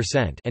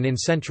 81% and in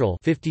Central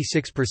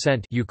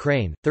 56%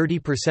 Ukraine.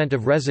 30%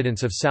 of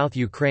residents of South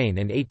Ukraine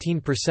and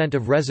 18%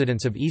 of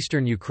residents of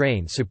Eastern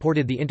Ukraine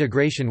supported the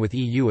integration with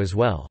EU as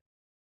well.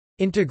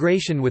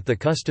 Integration with the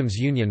customs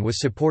union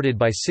was supported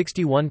by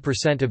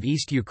 61% of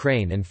East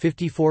Ukraine and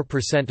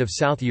 54% of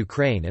South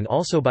Ukraine, and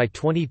also by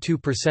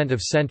 22%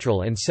 of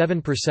Central and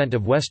 7%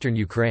 of Western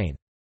Ukraine.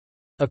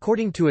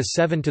 According to a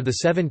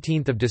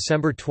 7–17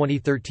 December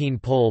 2013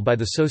 poll by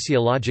the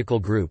sociological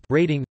group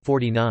Rating,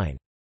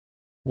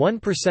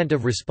 49.1%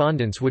 of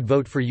respondents would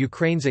vote for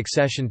Ukraine's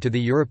accession to the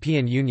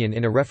European Union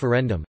in a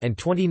referendum, and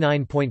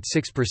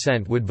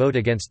 29.6% would vote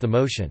against the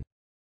motion.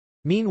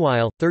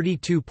 Meanwhile,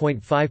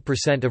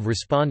 32.5% of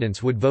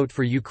respondents would vote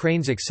for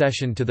Ukraine's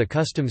accession to the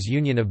customs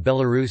union of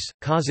Belarus,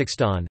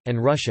 Kazakhstan,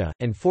 and Russia,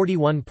 and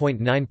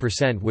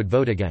 41.9% would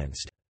vote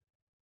against.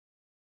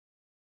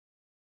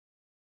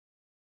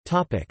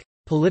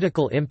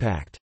 Political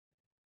impact.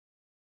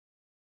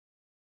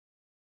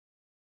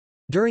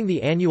 During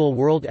the annual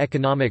World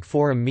Economic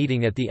Forum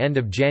meeting at the end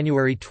of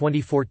January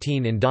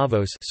 2014 in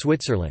Davos,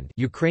 Switzerland,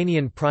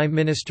 Ukrainian Prime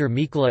Minister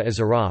Mykola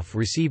Azarov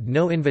received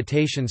no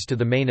invitations to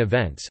the main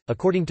events,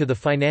 according to the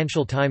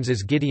Financial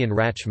Times' Gideon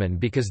Rachman,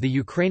 because the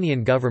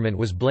Ukrainian government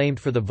was blamed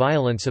for the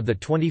violence of the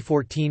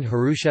 2014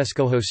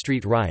 Hrushevskoho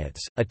street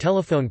riots. A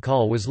telephone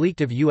call was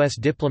leaked of U.S.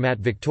 diplomat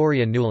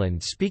Victoria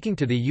Nuland speaking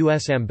to the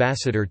U.S.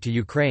 ambassador to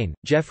Ukraine,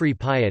 Jeffrey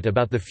Pyatt,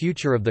 about the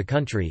future of the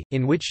country,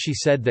 in which she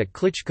said that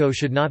Klitschko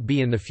should not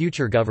be in the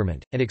future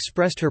government, and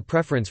expressed her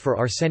preference for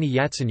Arseny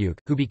Yatsenyuk,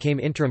 who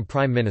became interim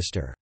prime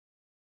minister.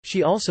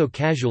 She also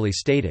casually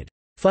stated,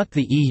 "Fuck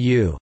the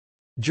EU."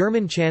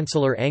 German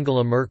Chancellor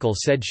Angela Merkel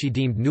said she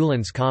deemed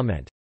Nuland's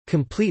comment,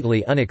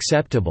 "completely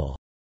unacceptable."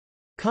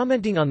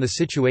 Commenting on the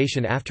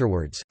situation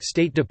afterwards,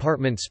 State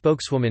Department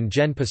spokeswoman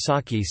Jen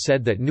Psaki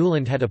said that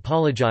Nuland had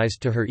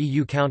apologized to her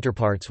EU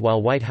counterparts,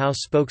 while White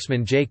House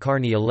spokesman Jay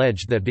Carney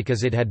alleged that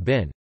because it had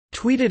been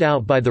tweeted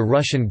out by the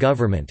Russian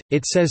government,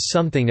 it says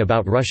something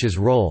about Russia's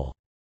role.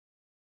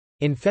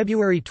 In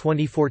February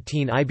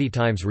 2014, IB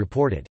Times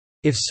reported,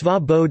 "If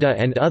Svoboda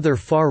and other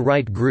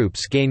far-right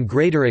groups gain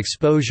greater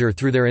exposure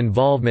through their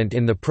involvement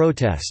in the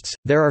protests,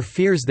 there are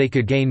fears they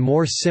could gain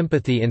more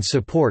sympathy and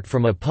support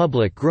from a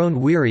public grown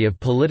weary of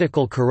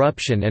political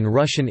corruption and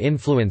Russian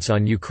influence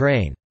on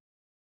Ukraine."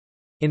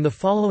 In the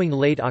following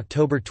late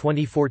October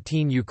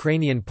 2014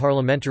 Ukrainian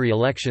parliamentary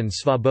elections,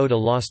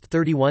 Svoboda lost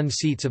 31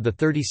 seats of the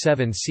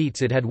 37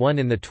 seats it had won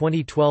in the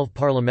 2012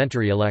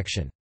 parliamentary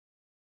election.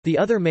 The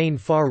other main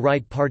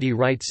far-right party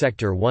Right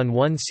Sector won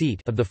 1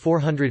 seat of the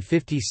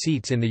 450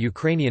 seats in the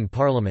Ukrainian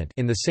parliament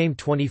in the same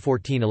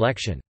 2014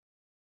 election.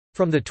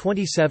 From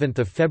 27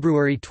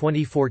 February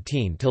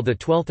 2014 till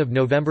 12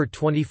 November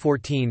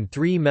 2014,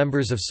 3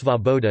 members of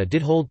Svoboda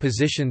did hold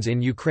positions in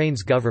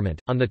Ukraine's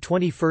government. On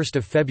 21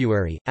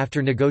 February,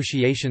 after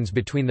negotiations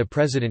between the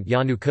President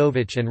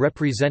Yanukovych and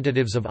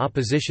representatives of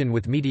opposition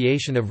with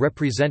mediation of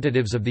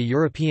representatives of the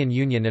European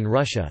Union and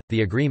Russia,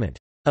 the agreement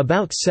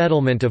about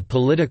settlement of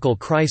political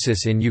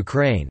crisis in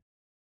Ukraine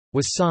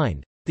was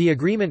signed. The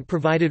agreement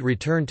provided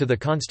return to the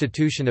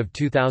Constitution of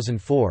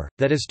 2004,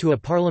 that is to a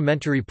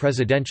parliamentary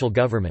presidential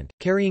government,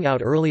 carrying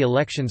out early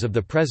elections of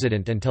the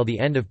president until the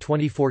end of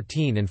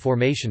 2014 and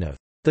formation of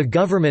the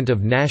Government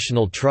of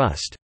National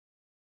Trust.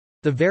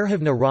 The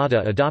Verkhovna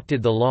Rada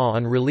adopted the law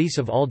on release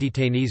of all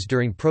detainees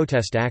during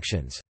protest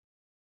actions.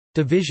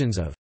 Divisions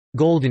of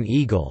Golden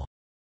Eagle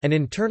and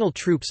internal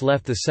troops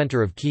left the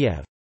center of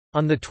Kiev.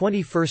 On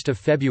 21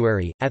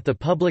 February, at the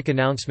public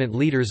announcement,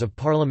 leaders of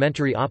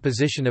parliamentary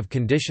opposition of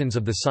conditions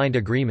of the signed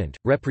agreement,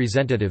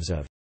 representatives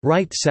of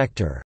right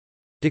sector,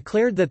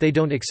 declared that they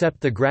don't accept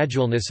the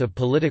gradualness of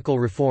political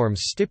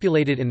reforms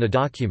stipulated in the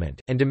document,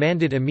 and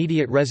demanded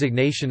immediate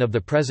resignation of the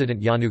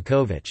President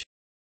Yanukovych.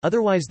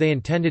 Otherwise they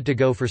intended to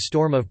go for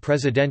storm of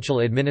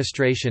presidential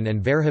administration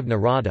and Verkhovna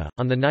Rada.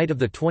 On the night of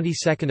the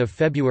 22nd of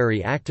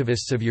February,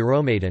 activists of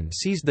Euromaidan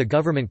seized the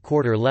government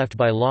quarter left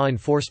by law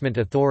enforcement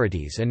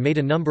authorities and made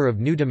a number of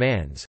new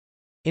demands.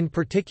 In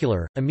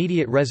particular,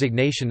 immediate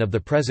resignation of the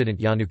President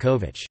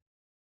Yanukovych.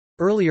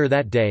 Earlier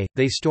that day,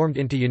 they stormed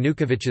into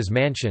Yanukovych's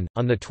mansion.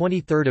 On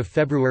 23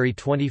 February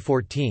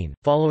 2014,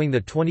 following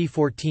the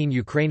 2014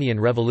 Ukrainian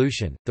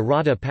Revolution, the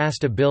Rada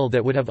passed a bill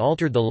that would have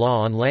altered the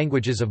law on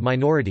languages of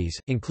minorities,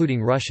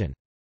 including Russian.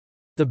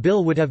 The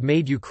bill would have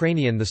made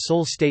Ukrainian the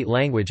sole state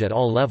language at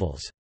all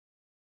levels.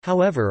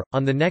 However,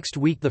 on the next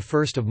week,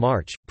 1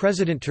 March,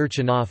 President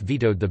Turchinov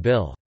vetoed the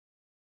bill.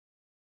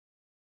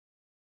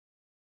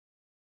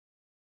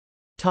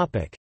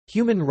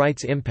 Human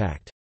rights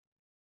impact.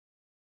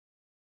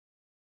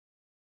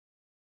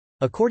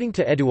 According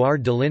to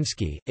Eduard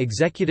Dolinsky,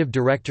 executive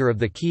director of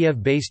the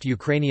Kiev-based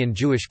Ukrainian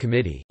Jewish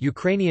Committee,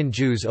 Ukrainian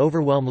Jews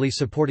overwhelmingly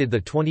supported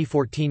the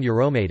 2014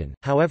 Euromaidan.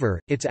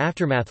 However, its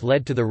aftermath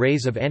led to the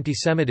rise of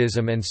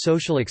antisemitism and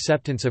social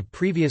acceptance of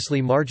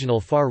previously marginal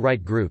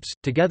far-right groups,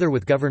 together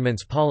with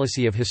government's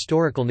policy of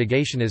historical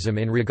negationism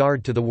in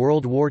regard to the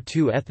World War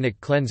II ethnic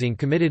cleansing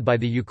committed by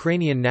the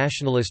Ukrainian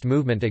nationalist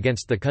movement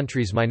against the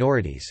country's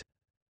minorities.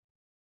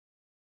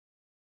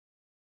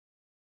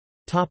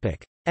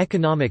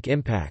 Economic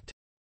impact.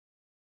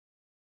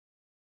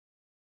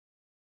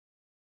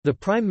 The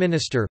Prime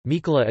Minister,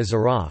 Mykola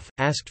Azarov,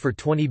 asked for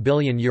 €20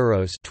 billion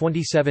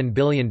 $27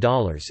 billion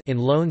in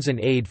loans and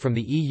aid from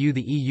the EU.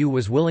 The EU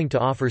was willing to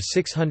offer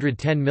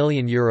 €610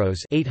 million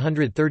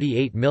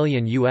 $838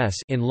 million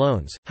in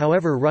loans,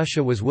 however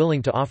Russia was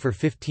willing to offer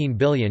 $15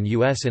 billion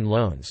in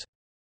loans.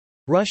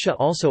 Russia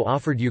also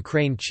offered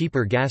Ukraine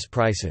cheaper gas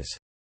prices.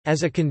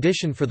 As a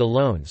condition for the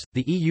loans,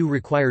 the EU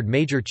required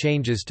major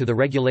changes to the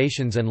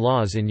regulations and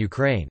laws in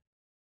Ukraine.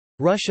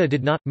 Russia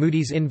did not.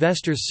 Moody's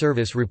Investors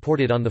Service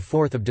reported on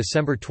 4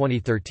 December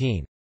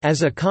 2013,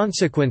 "As a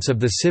consequence of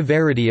the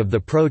severity of the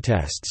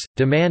protests,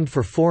 demand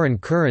for foreign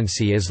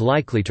currency is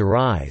likely to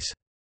rise,"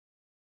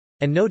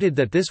 and noted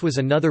that this was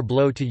another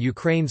blow to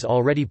Ukraine's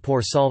already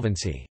poor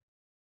solvency.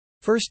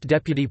 First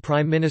Deputy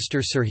Prime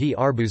Minister Serhiy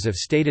Arbuzov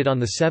stated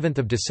on 7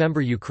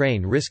 December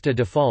Ukraine risked a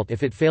default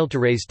if it failed to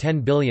raise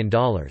 $10 billion.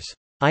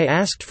 "I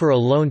asked for a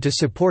loan to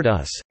support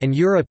us, and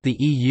Europe, the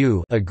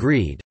EU,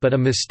 agreed, but a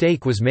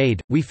mistake was made,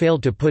 we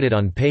failed to put it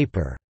on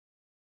paper."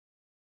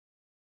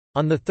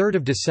 On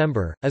 3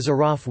 December,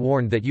 Azarov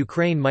warned that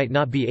Ukraine might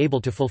not be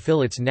able to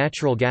fulfill its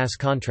natural gas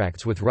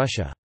contracts with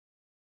Russia.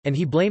 And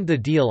he blamed the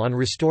deal on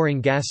restoring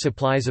gas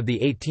supplies of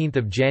 18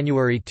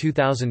 January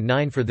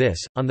 2009 for this.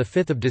 On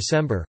 5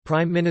 December,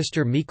 Prime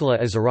Minister Mykola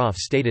Azarov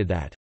stated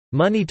that,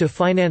 "Money to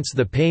finance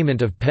the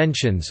payment of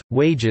pensions,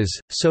 wages,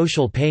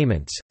 social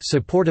payments,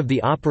 support of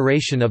the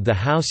operation of the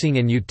housing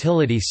and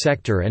utility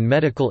sector and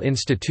medical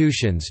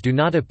institutions do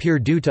not appear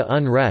due to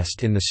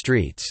unrest in the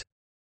streets."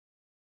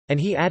 And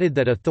he added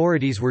that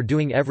authorities were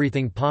doing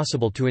everything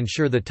possible to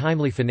ensure the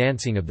timely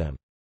financing of them.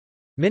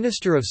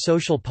 Minister of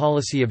Social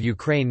Policy of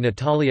Ukraine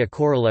Natalia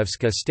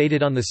Korolevska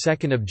stated on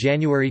 2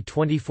 January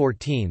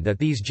 2014 that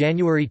these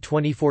January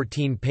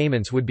 2014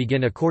 payments would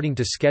begin according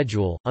to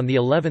schedule. On the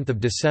 11th of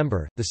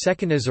December, the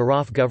second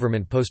Azarov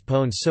government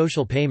postponed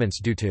social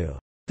payments due to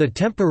the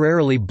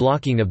temporarily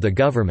blocking of the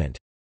government.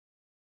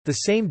 The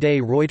same day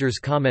Reuters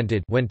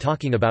commented when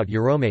talking about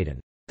Euromaidan,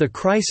 "The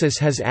crisis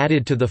has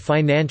added to the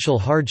financial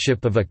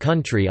hardship of a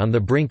country on the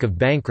brink of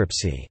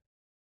bankruptcy,"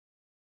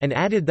 and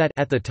added that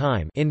at the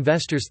time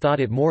investors thought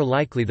it more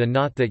likely than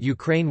not that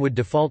Ukraine would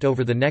default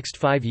over the next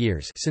 5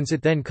 years, since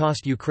it then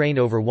cost Ukraine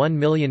over $1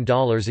 million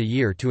a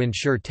year to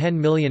insure $10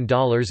 million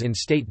in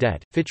state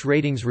debt. Fitch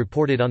Ratings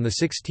reported on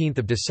 16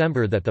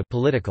 December that the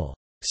political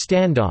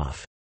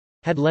standoff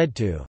had led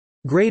to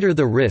greater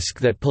the risk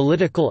that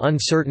political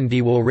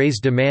uncertainty will raise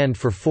demand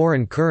for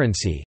foreign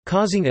currency,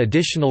 causing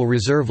additional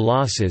reserve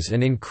losses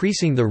and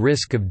increasing the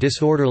risk of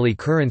disorderly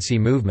currency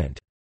movement.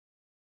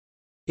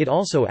 It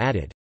also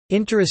added,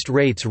 interest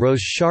rates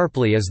rose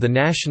sharply as the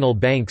national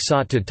bank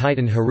sought to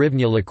tighten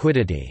hryvnia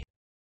liquidity.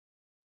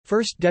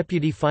 First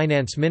Deputy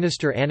Finance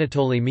Minister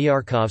Anatoly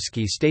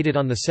Myarkovsky stated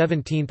on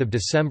 17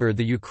 December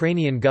the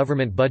Ukrainian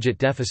government budget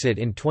deficit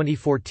in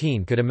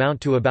 2014 could amount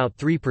to about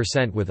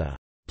 3% with a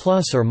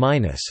plus or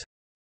minus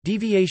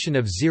deviation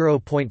of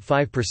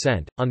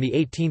 0.5%. On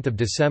 18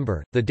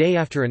 December, the day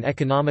after an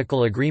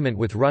economical agreement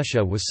with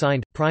Russia was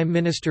signed, Prime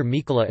Minister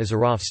Mykola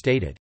Azarov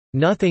stated,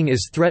 "Nothing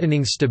is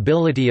threatening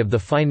stability of the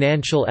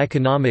financial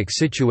economic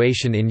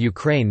situation in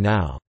Ukraine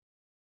now.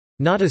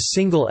 Not a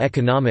single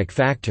economic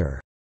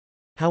factor."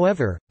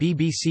 However,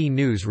 BBC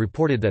News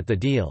reported that the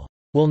deal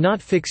will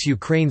not fix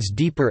Ukraine's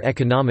deeper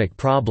economic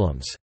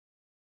problems.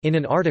 In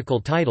an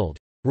article titled,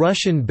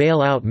 "Russian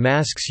Bailout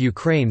Masks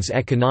Ukraine's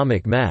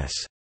Economic Mess."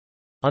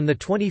 On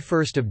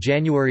 21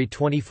 January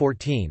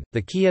 2014,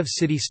 the Kiev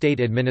City-State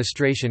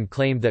Administration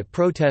claimed that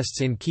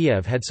protests in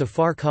Kiev had so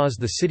far caused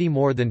the city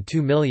more than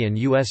 $2 million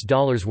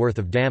worth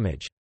of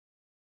damage.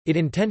 It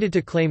intended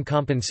to claim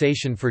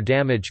compensation for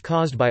damage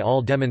caused by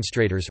all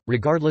demonstrators,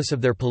 regardless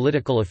of their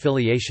political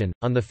affiliation.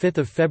 On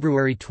 5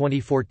 February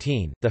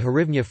 2014, the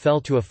hryvnia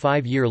fell to a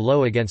 5-year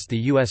low against the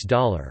US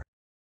dollar.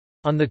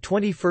 On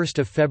 21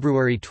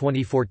 February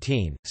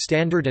 2014,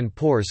 Standard &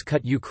 Poor's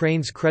cut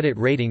Ukraine's credit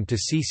rating to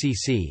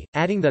CCC,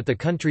 adding that the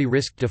country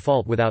risked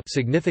default without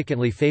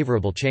significantly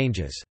favorable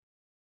changes.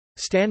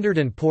 Standard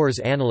 & Poor's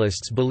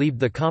analysts believed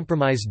the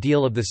compromise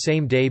deal of the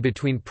same day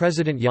between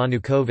President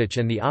Yanukovych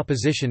and the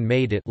opposition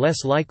made it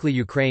less likely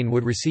Ukraine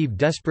would receive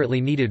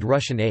desperately needed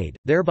Russian aid,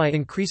 thereby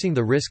increasing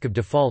the risk of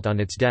default on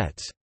its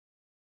debts.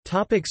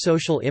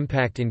 Social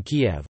impact in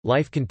Kiev.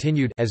 Life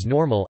continued as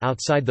normal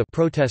outside the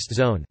protest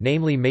zone,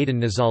 namely Maidan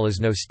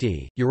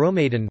Nezalezhnosti.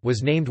 Euromaidan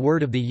was named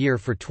Word of the Year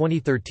for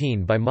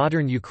 2013 by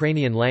Modern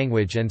Ukrainian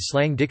Language and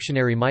Slang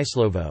Dictionary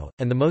Myslovo,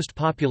 and the most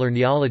popular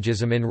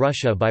neologism in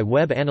Russia by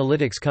web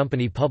analytics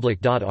company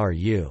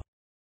Public.ru.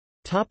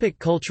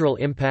 Cultural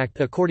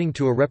impact. According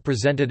to a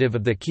representative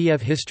of the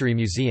Kiev History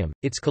Museum,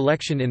 its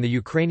collection in the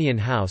Ukrainian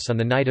House on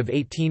the night of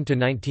 18 to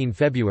 19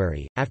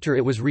 February, after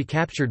it was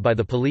recaptured by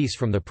the police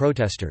from the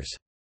protesters.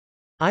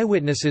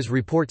 Eyewitnesses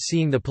report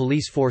seeing the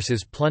police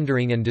forces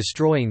plundering and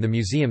destroying the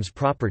museum's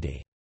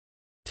property.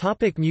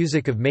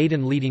 Music of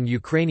Maidan. Leading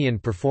Ukrainian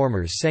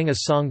performers sang a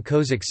song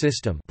Kozak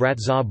System Brat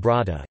za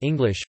brata,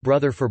 English,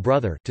 Brother for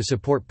Brother, to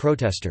support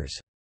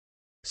protesters.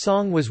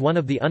 Song was one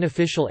of the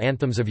unofficial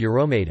anthems of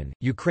Euromaidan.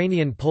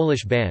 Ukrainian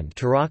Polish band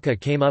Taraka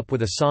came up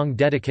with a song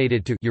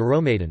dedicated to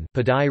Euromaidan,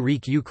 Podai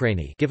Rik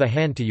Ukraini, Give a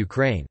Hand to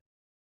Ukraine.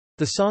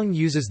 The song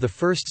uses the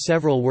first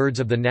several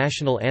words of the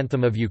national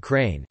anthem of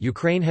Ukraine,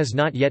 Ukraine Has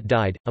Not Yet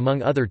Died,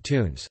 among other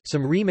tunes.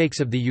 Some remakes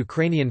of the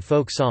Ukrainian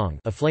folk song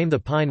Aflame the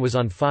Pine Was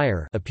on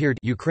Fire appeared.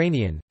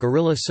 Ukrainian,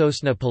 Gorilla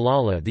Sosna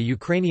Palala. The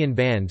Ukrainian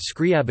band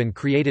Skryabin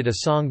created a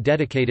song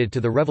dedicated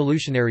to the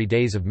revolutionary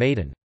days of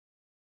Maidan.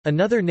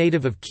 Another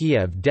native of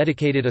Kiev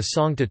dedicated a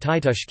song to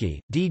Titushki.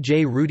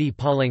 DJ Rudy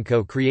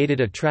Polenko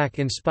created a track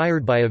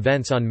inspired by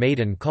events on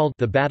Maidan called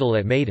The Battle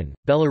at Maidan.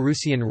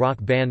 Belarusian rock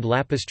band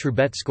Lapis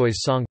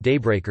Trubetskoy's song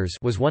Daybreakers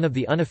was one of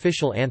the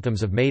unofficial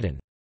anthems of Maidan.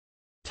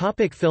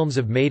 Films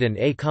of Maidan.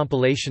 A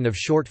compilation of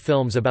short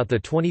films about the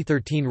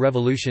 2013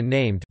 revolution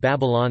named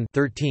Babylon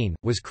 13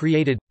 was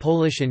created.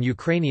 Polish and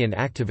Ukrainian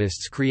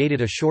activists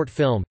created a short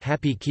film,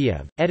 Happy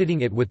Kiev,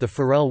 editing it with the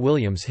Pharrell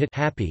Williams hit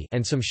Happy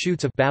and some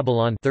shoots of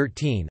Babylon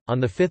 13.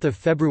 On 5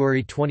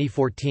 February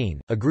 2014,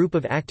 a group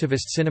of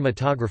activist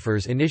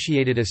cinematographers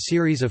initiated a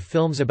series of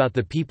films about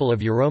the people of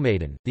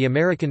Euromaidan. The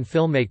American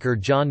filmmaker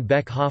John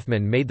Beck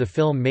Hoffman made the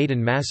film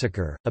Maidan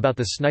Massacre, about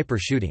the sniper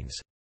shootings.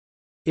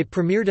 It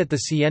premiered at the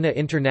Siena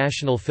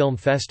International Film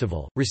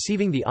Festival,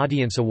 receiving the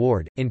Audience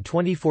Award. In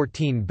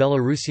 2014,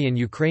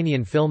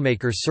 Belarusian-Ukrainian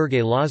filmmaker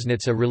Sergei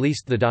Loznitsa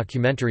released the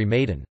documentary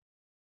Maidan.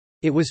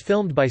 It was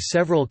filmed by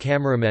several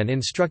cameramen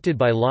instructed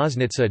by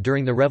Loznitsa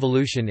during the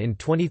revolution in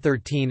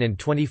 2013 and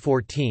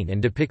 2014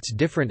 and depicts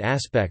different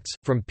aspects,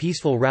 from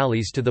peaceful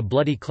rallies to the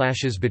bloody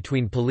clashes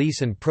between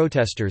police and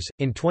protesters.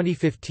 In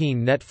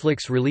 2015,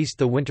 Netflix released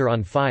The Winter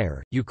on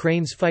Fire,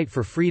 Ukraine's fight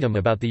for freedom,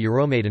 about the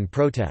Euromaidan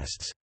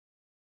protests.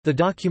 The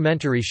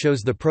documentary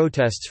shows the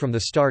protests from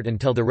the start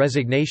until the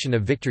resignation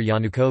of Viktor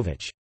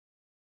Yanukovych.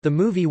 The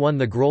movie won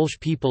the Grolsch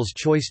People's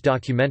Choice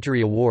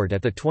Documentary Award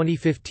at the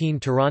 2015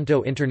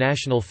 Toronto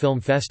International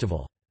Film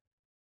Festival.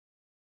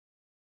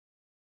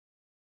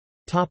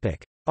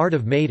 Art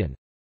of Maidan.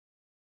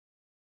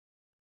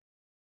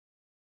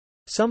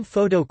 Some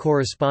photo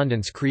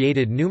correspondents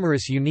created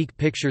numerous unique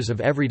pictures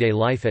of everyday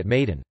life at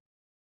Maidan.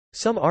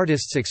 Some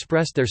artists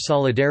expressed their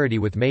solidarity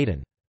with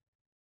Maidan.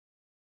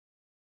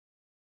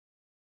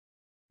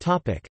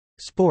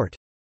 Sport.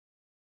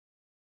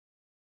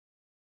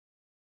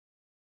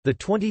 The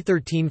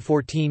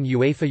 2013-14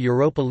 UEFA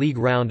Europa League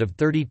round of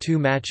 32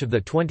 match of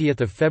 20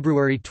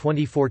 February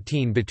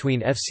 2014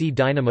 between FC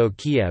Dynamo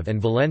Kiev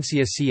and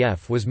Valencia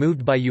CF was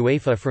moved by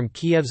UEFA from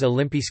Kiev's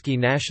Olimpijski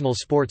National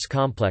Sports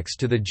Complex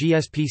to the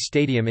GSP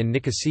Stadium in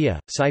Nicosia,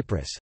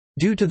 Cyprus,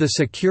 due to the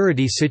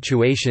security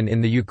situation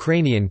in the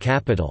Ukrainian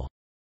capital.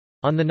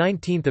 On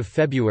 19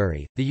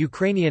 February, the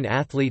Ukrainian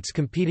athletes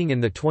competing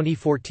in the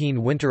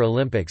 2014 Winter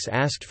Olympics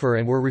asked for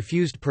and were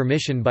refused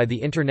permission by the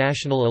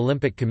International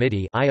Olympic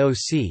Committee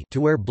 (IOC)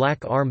 to wear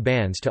black arm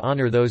bands to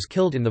honor those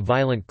killed in the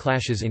violent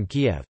clashes in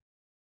Kiev.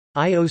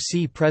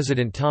 IOC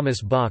President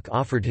Thomas Bach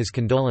offered his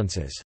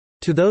condolences.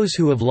 To those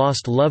who have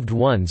lost loved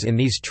ones in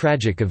these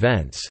tragic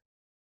events."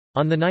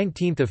 On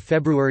 19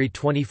 February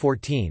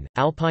 2014,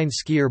 alpine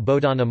skier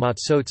Bogdana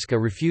Matsotska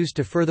refused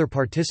to further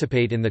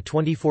participate in the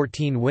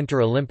 2014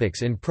 Winter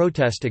Olympics in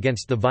protest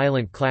against the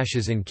violent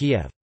clashes in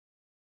Kiev.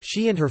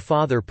 She and her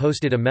father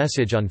posted a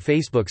message on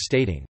Facebook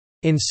stating,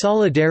 "In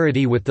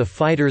solidarity with the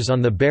fighters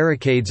on the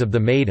barricades of the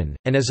Maidan,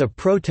 and as a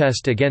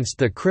protest against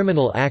the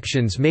criminal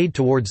actions made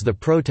towards the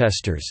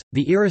protesters,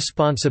 the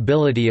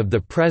irresponsibility of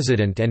the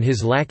president and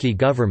his lackey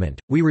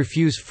government, we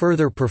refuse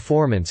further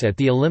performance at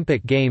the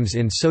Olympic Games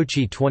in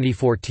Sochi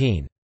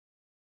 2014."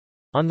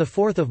 On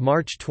 4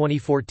 March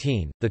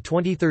 2014, the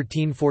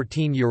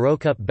 2013–14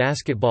 Eurocup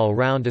basketball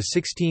round of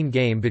 16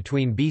 game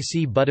between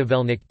BC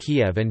Budivelnyk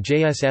Kiev and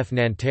JSF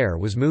Nanterre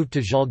was moved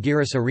to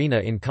Žalgiris Arena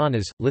in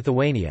Kaunas,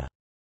 Lithuania.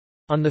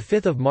 On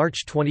 5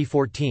 March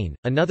 2014,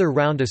 another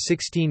round of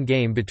 16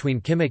 game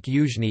between Khimik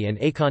Yuzhny and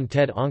Akon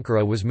Ted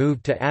Ankara was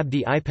moved to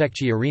Abdi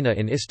İpekçi Arena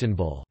in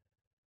Istanbul.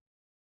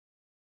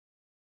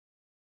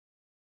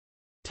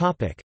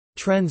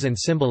 Trends and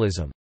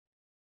symbolism.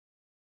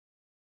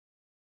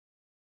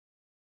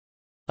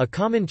 A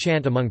common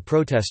chant among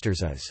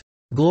protesters is,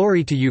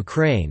 "Glory to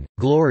Ukraine,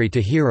 glory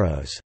to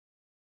heroes."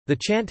 The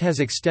chant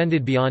has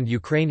extended beyond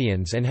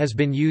Ukrainians and has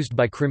been used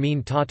by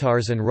Crimean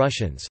Tatars and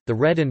Russians. The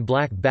red and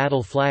black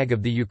battle flag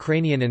of the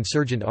Ukrainian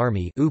Insurgent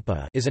Army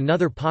 (UPA) is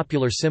another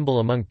popular symbol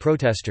among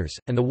protesters,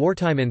 and the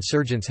wartime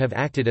insurgents have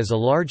acted as a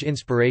large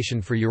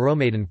inspiration for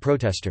Euromaidan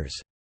protesters.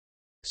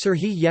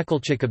 Serhiy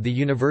Yekelchik of the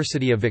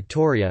University of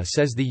Victoria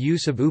says the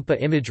use of UPA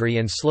imagery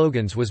and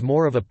slogans was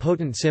more of a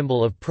potent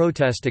symbol of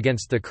protest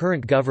against the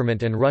current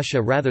government and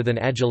Russia rather than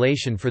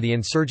adulation for the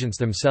insurgents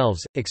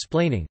themselves,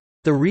 explaining,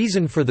 "The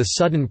reason for the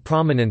sudden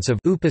prominence of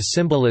UPA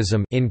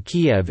symbolism in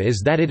Kiev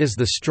is that it is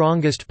the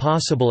strongest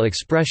possible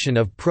expression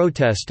of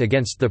protest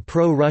against the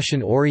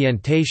pro-Russian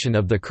orientation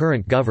of the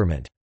current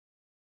government."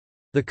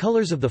 The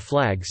colors of the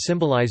flag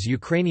symbolize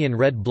Ukrainian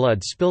red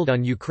blood spilled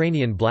on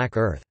Ukrainian black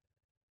earth.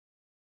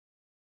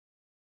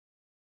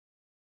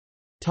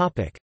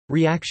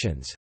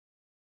 Reactions.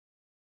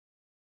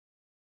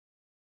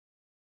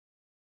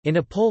 In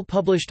a poll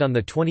published on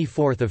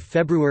 24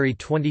 February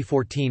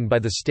 2014 by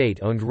the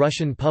state-owned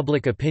Russian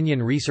Public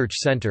Opinion Research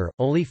Center,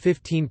 only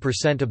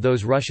 15% of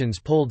those Russians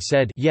polled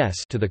said yes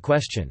to the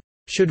question,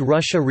 "Should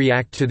Russia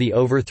react to the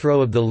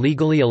overthrow of the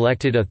legally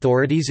elected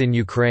authorities in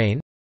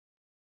Ukraine?"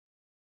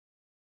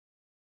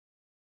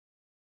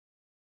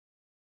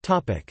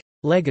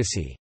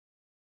 Legacy.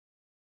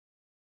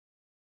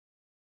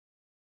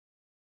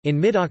 In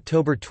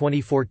mid-October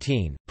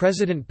 2014,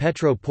 President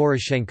Petro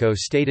Poroshenko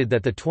stated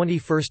that the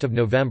 21st of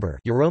November,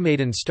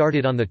 Euromaidan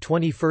started on the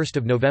 21st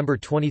of November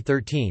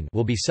 2013,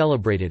 will be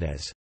celebrated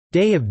as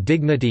Day of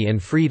Dignity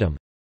and Freedom.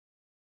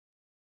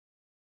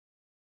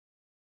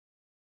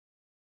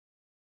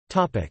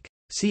 Topic: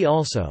 See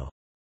also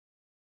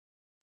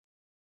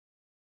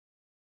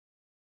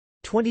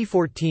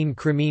 2014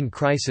 Crimean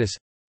Crisis,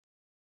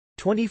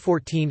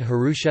 2014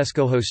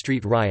 Hrushevskoho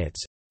Street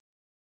riots,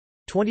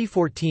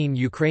 2014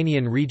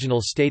 Ukrainian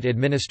regional state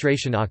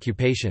administration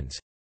occupations,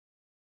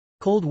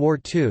 Cold War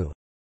II,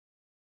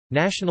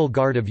 National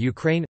Guard of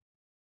Ukraine,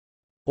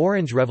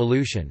 Orange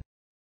Revolution,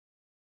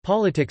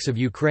 Politics of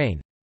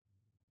Ukraine,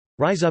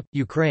 Rise Up,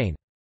 Ukraine,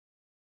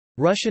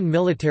 Russian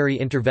military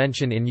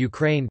intervention in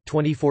Ukraine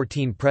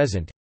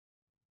 2014–present,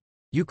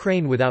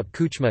 Ukraine without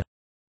Kuchma,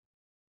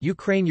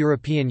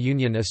 Ukraine–European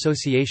Union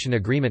Association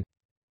Agreement.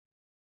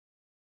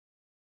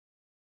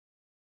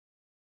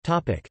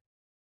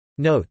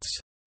 Notes.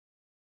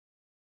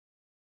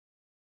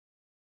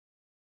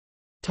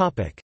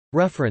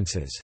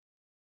 References.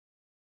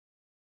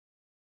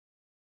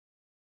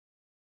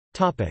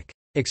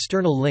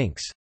 External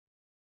links.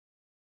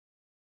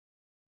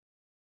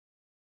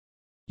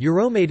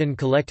 Euromaidan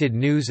collected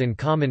news and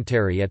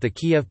commentary at the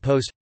Kiev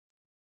Post.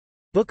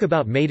 Book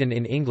about Maidan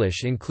in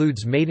English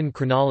includes Maidan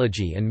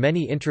chronology and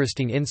many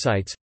interesting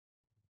insights.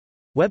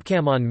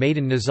 Webcam on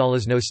Maidan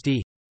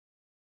Nezalezhnosti.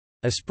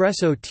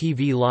 Espresso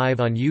TV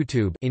live on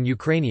YouTube in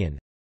Ukrainian.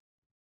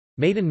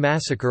 Maidan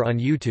Massacre on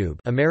YouTube,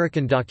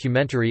 American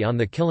documentary on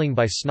the killing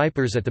by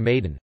snipers at the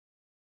Maidan.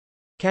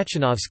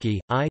 Kachanovsky,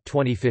 I.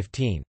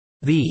 2015.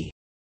 The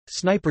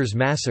Snipers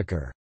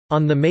Massacre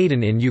on the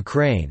Maidan in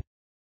Ukraine.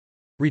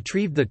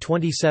 Retrieved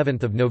 27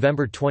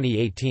 November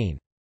 2018.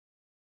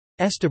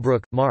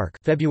 Estabrook, Mark.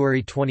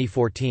 February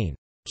 2014.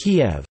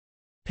 Kiev.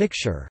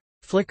 Picture.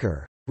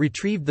 Flickr.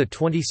 Retrieved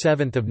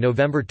 27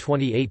 November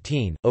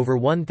 2018, over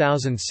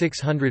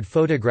 1,600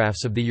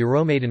 photographs of the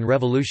Euromaidan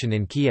Revolution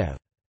in Kiev.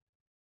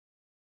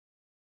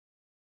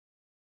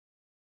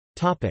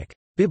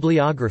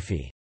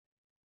 Bibliography.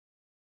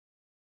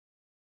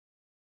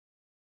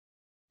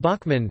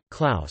 Bachman,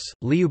 Klaus,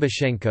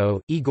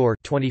 Lyubashenko, Igor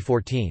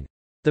 2014.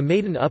 The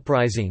Maidan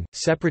Uprising,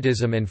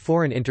 Separatism and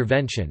Foreign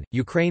Intervention,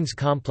 Ukraine's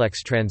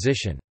Complex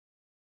Transition.